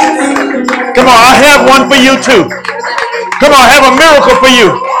Jesus. Come on, I have one for you too. Come on, I have a miracle for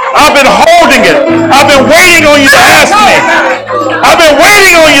you. I've been holding it. I've been waiting on you to ask me. I've been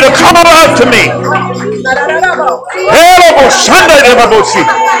waiting on you to call out to me.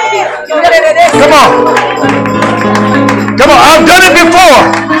 Come on. Come on, I've done it before.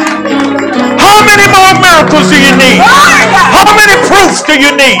 How many more miracles do you need? How many proofs do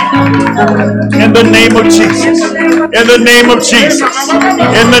you need? In the name of Jesus. In the name of Jesus.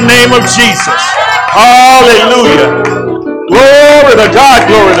 In the name of Jesus. Hallelujah. Glory to God.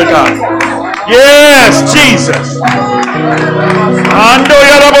 Glory to God. Yes, Jesus.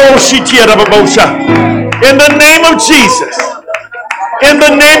 In the name of Jesus. In the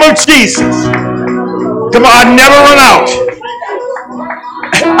name of Jesus. Come on, I never run out.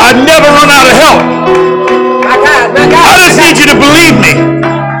 I never run out of help. I just need you to believe me.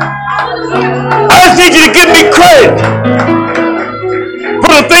 I just need you to give me credit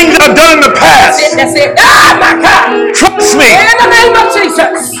for the things I've done in the past. That's it. Ah, my God. Trust me. In the name of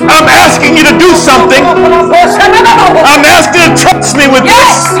Jesus. I'm asking you to do something. I'm asking you to trust me with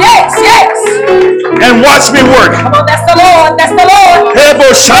this. Yes, yes. And watch me work. Come on, that's the Lord. That's the Lord.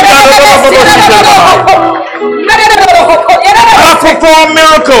 I perform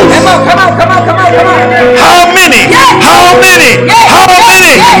miracles. Come on. How many? Yes. How many? Yes. How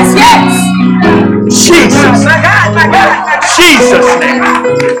many? Yes. Jesus. My God. Jesus' name.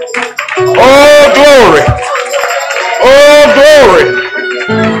 Oh, glory. Oh, glory.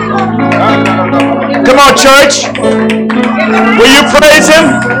 Come on, church. Will you praise him?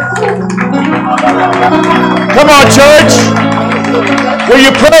 Come on, church. Will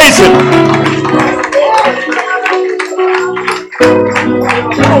you praise him?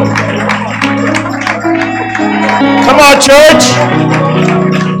 Come on, church.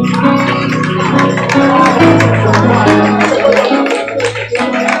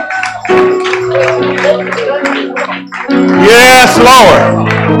 Yes, Lord.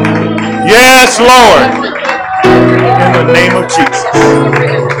 Yes, Lord. In the name of Jesus.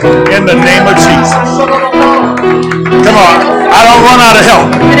 In the name of Jesus. Come on. I I don't run out of help.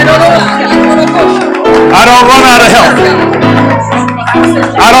 I don't run out of help.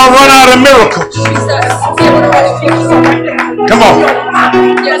 I don't run out of miracles. Come on.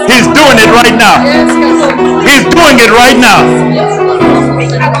 He's doing it right now. He's doing it right now.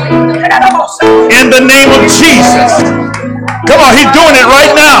 In the name of Jesus. Come on, he's doing it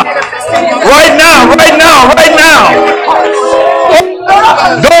right now. Right now, right now, right now.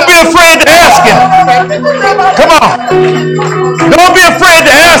 Don't be afraid to ask him. Come on. Don't be afraid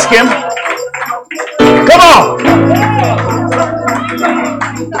to ask him. Come on.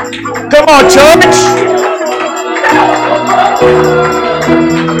 Come on, church.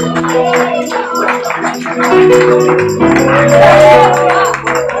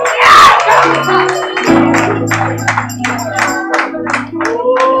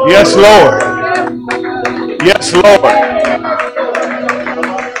 Yes, Lord. Yes, Lord.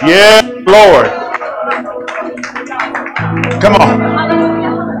 Yes, Lord. Come on.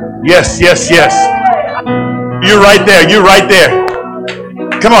 Yes, yes, yes. You're right there. You're right there.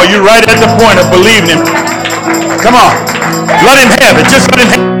 Come on. You're right at the point of believing him. Come on. Let him have it. Just let him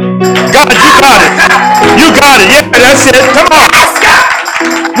have it. God, you got it. You got it. Yeah, that's it. Come on.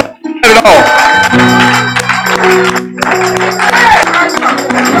 Let it all.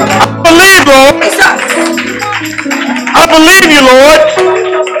 I believe, Lord. I believe you, Lord.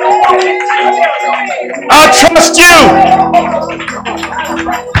 I trust you.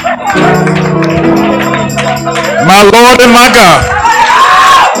 My Lord and my God.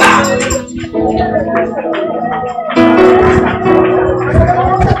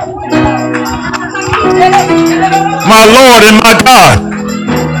 My Lord and my God.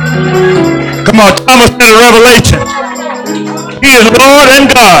 Come on, Thomas had a revelation. He is Lord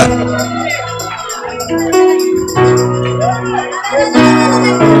and God.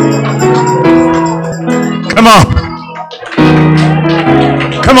 Come on.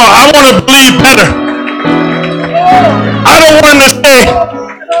 Come on, I want to believe better. I don't want to say,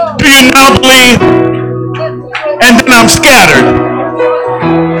 do you now believe? And then I'm scattered.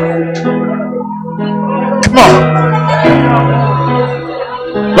 Come on.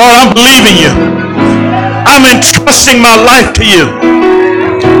 Lord, I'm believing you. I'm entrusting my life to you.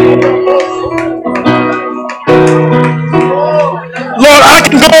 Lord, I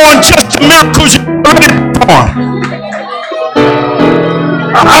can go on just the miracles you've already performed.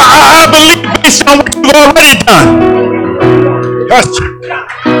 I believe based on what you've already done. Yes.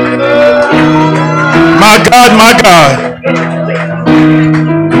 My God, my God.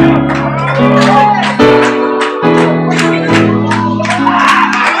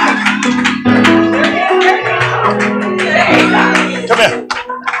 Come here.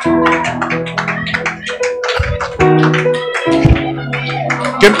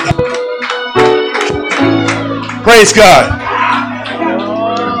 Give me. Praise God.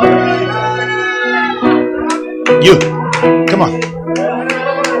 You. Come on.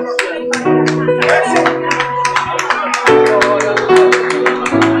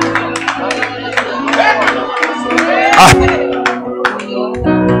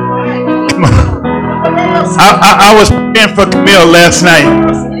 I was praying for Camille last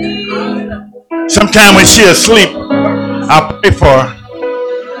night. Sometime when she's asleep, I pray for her.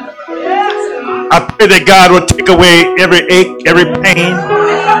 I pray that God will take away every ache, every pain,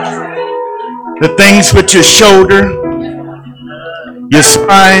 the things with your shoulder, your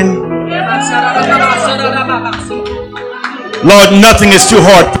spine. Lord, nothing is too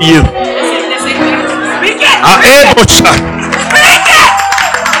hard for you.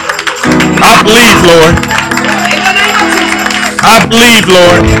 I believe, Lord. I believe,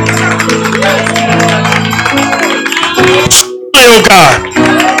 Lord. Oh God,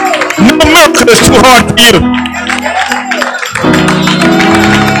 no miracle is too hard for you.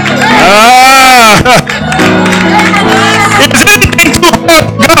 Is anything too hard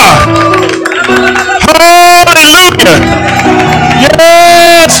for God? Hallelujah.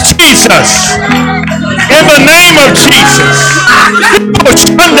 Yes, Jesus. In the name of Jesus.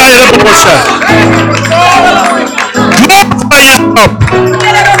 Glorify yourself.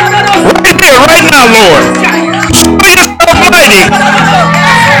 Right here, right now, Lord. Show yourself mighty.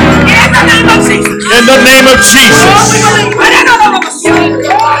 In the name of Jesus.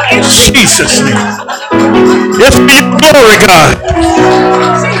 In Jesus' name. It's for your glory, God.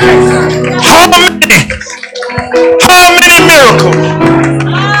 How many miracles?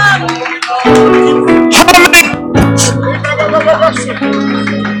 How many?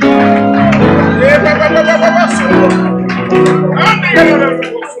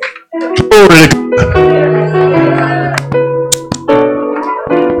 Glory to God.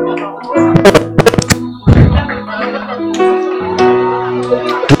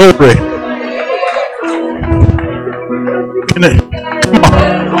 Glory. Come on.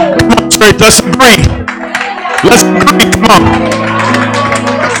 Come on, church. Let's agree. Let's agree. Come on.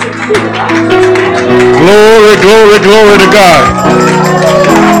 Glory, glory, glory to God.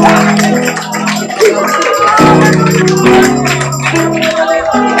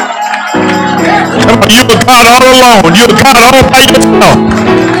 Come on, you are God all alone. You are God all by yourself.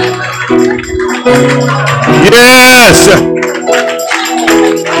 Yes.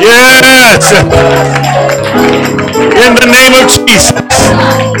 Yes. In the name of Jesus.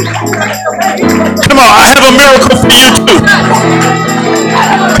 Come on, I have a miracle for you too.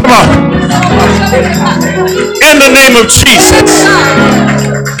 Come on. In the name of Jesus.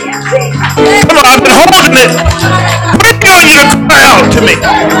 Come on, I've been holding it. Waiting on you to cry out to me.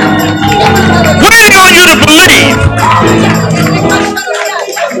 Waiting on you to believe.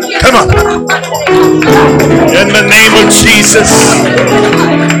 Come on. In the name of Jesus.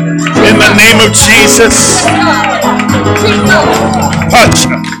 In the name of Jesus. Touch.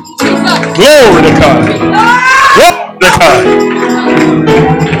 Glory to God. Glory to God.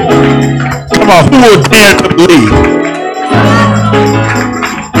 Come on, who will dare to believe?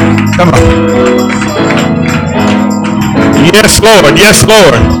 Come on. Yes, Lord. Yes,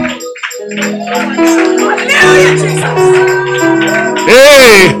 Lord.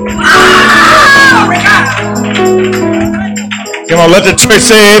 Hey. Come on, let the church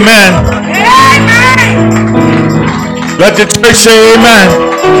say amen. Let the church say amen.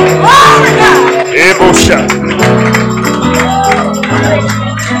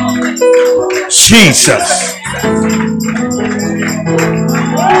 Jesus.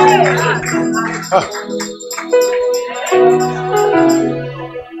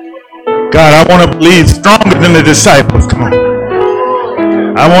 God, I want to believe stronger than the disciples. Come on.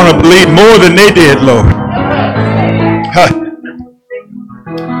 I want to believe more than they did, Lord.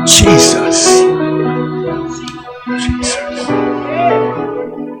 Jesus. Jesus.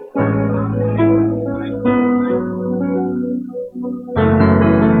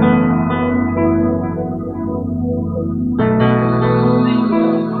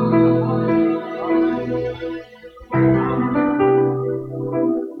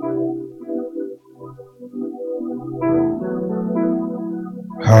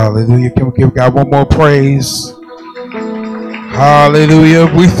 Hallelujah. Can we give God one more praise? Hallelujah.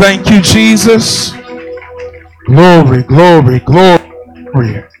 We thank you, Jesus. Glory, glory,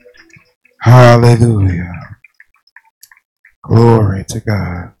 glory. Hallelujah. Glory to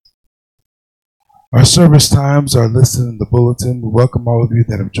God. Our service times are listed in the bulletin. We welcome all of you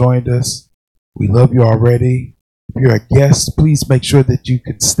that have joined us. We love you already. If you're a guest, please make sure that you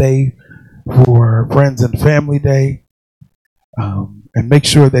can stay for Friends and Family Day. And make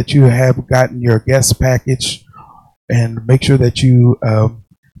sure that you have gotten your guest package, and make sure that you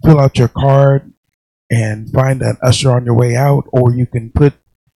fill out your card and find an usher on your way out, or you can put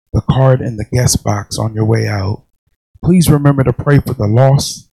the card in the guest box on your way out. Please remember to pray for the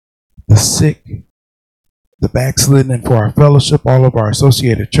lost, the sick, the backslidden, and for our fellowship, all of our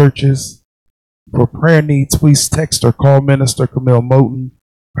associated churches. For prayer needs, please text or call Minister Camille Moten.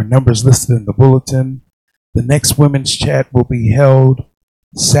 Our number is listed in the bulletin. The next women's chat will be held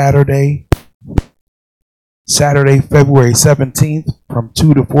Saturday, February 17th from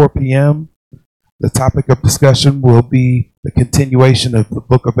 2 to 4 p.m. The topic of discussion will be the continuation of the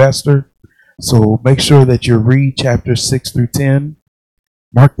book of Esther. So make sure that you read chapters 6 through 10.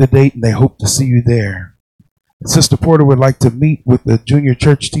 Mark the date, and they hope to see you there. Sister Porter would like to meet with the junior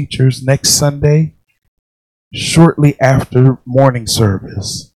church teachers next Sunday, shortly after morning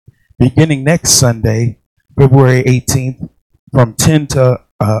service. Beginning next Sunday, February 18th, from 10 to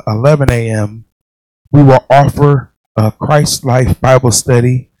 11 a.m., we will offer a Christ Life Bible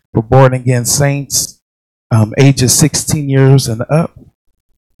study for born-again saints ages 16 years and up.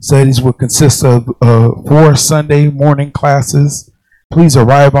 Studies will consist of 4 Sunday morning classes. Please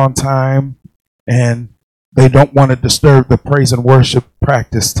arrive on time, and they don't want to disturb the praise and worship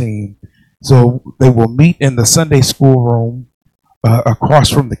practice team. So they will meet in the Sunday school room across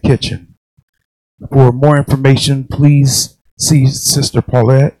from the kitchen. For more information, please see Sister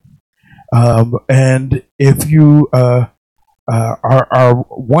Paulette. And if you are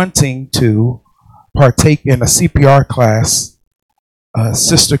wanting to partake in a CPR class,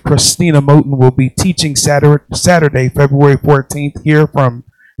 Sister Christina Moten will be teaching Saturday, February 14th, here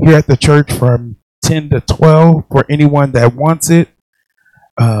at the church from 10 to 12 for anyone that wants it.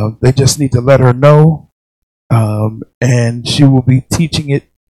 They just need to let her know, and she will be teaching it.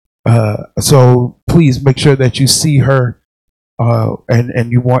 So please make sure that you see her, and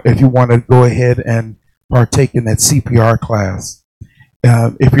if you want to go ahead and partake in that CPR class.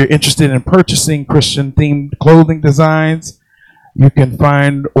 If you're interested in purchasing Christian themed clothing designs, you can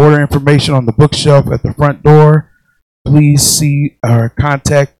find order information on the bookshelf at the front door. Please see or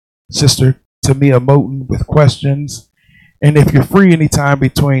contact Sister Tamia Moten with questions. And if you're free anytime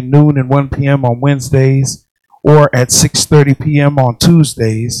between noon and 1 p.m. on Wednesdays or at 6:30 p.m. on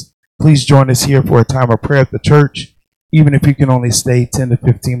Tuesdays, please join us here for a time of prayer at the church. Even if you can only stay 10 to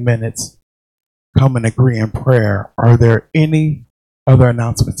 15 minutes, come and agree in prayer. Are there any other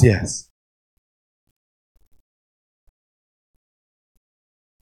announcements? Yes.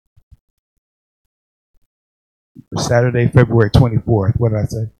 Saturday, February 24th. What did I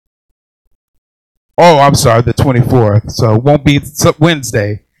say? Oh, I'm sorry, the 24th. So it won't be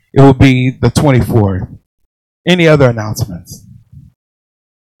Wednesday. It will be the 24th. Any other announcements?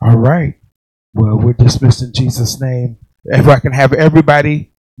 All right. Well, we're dismissed in Jesus' name. If I can have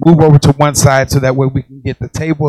everybody move over to one side so that way we can get the table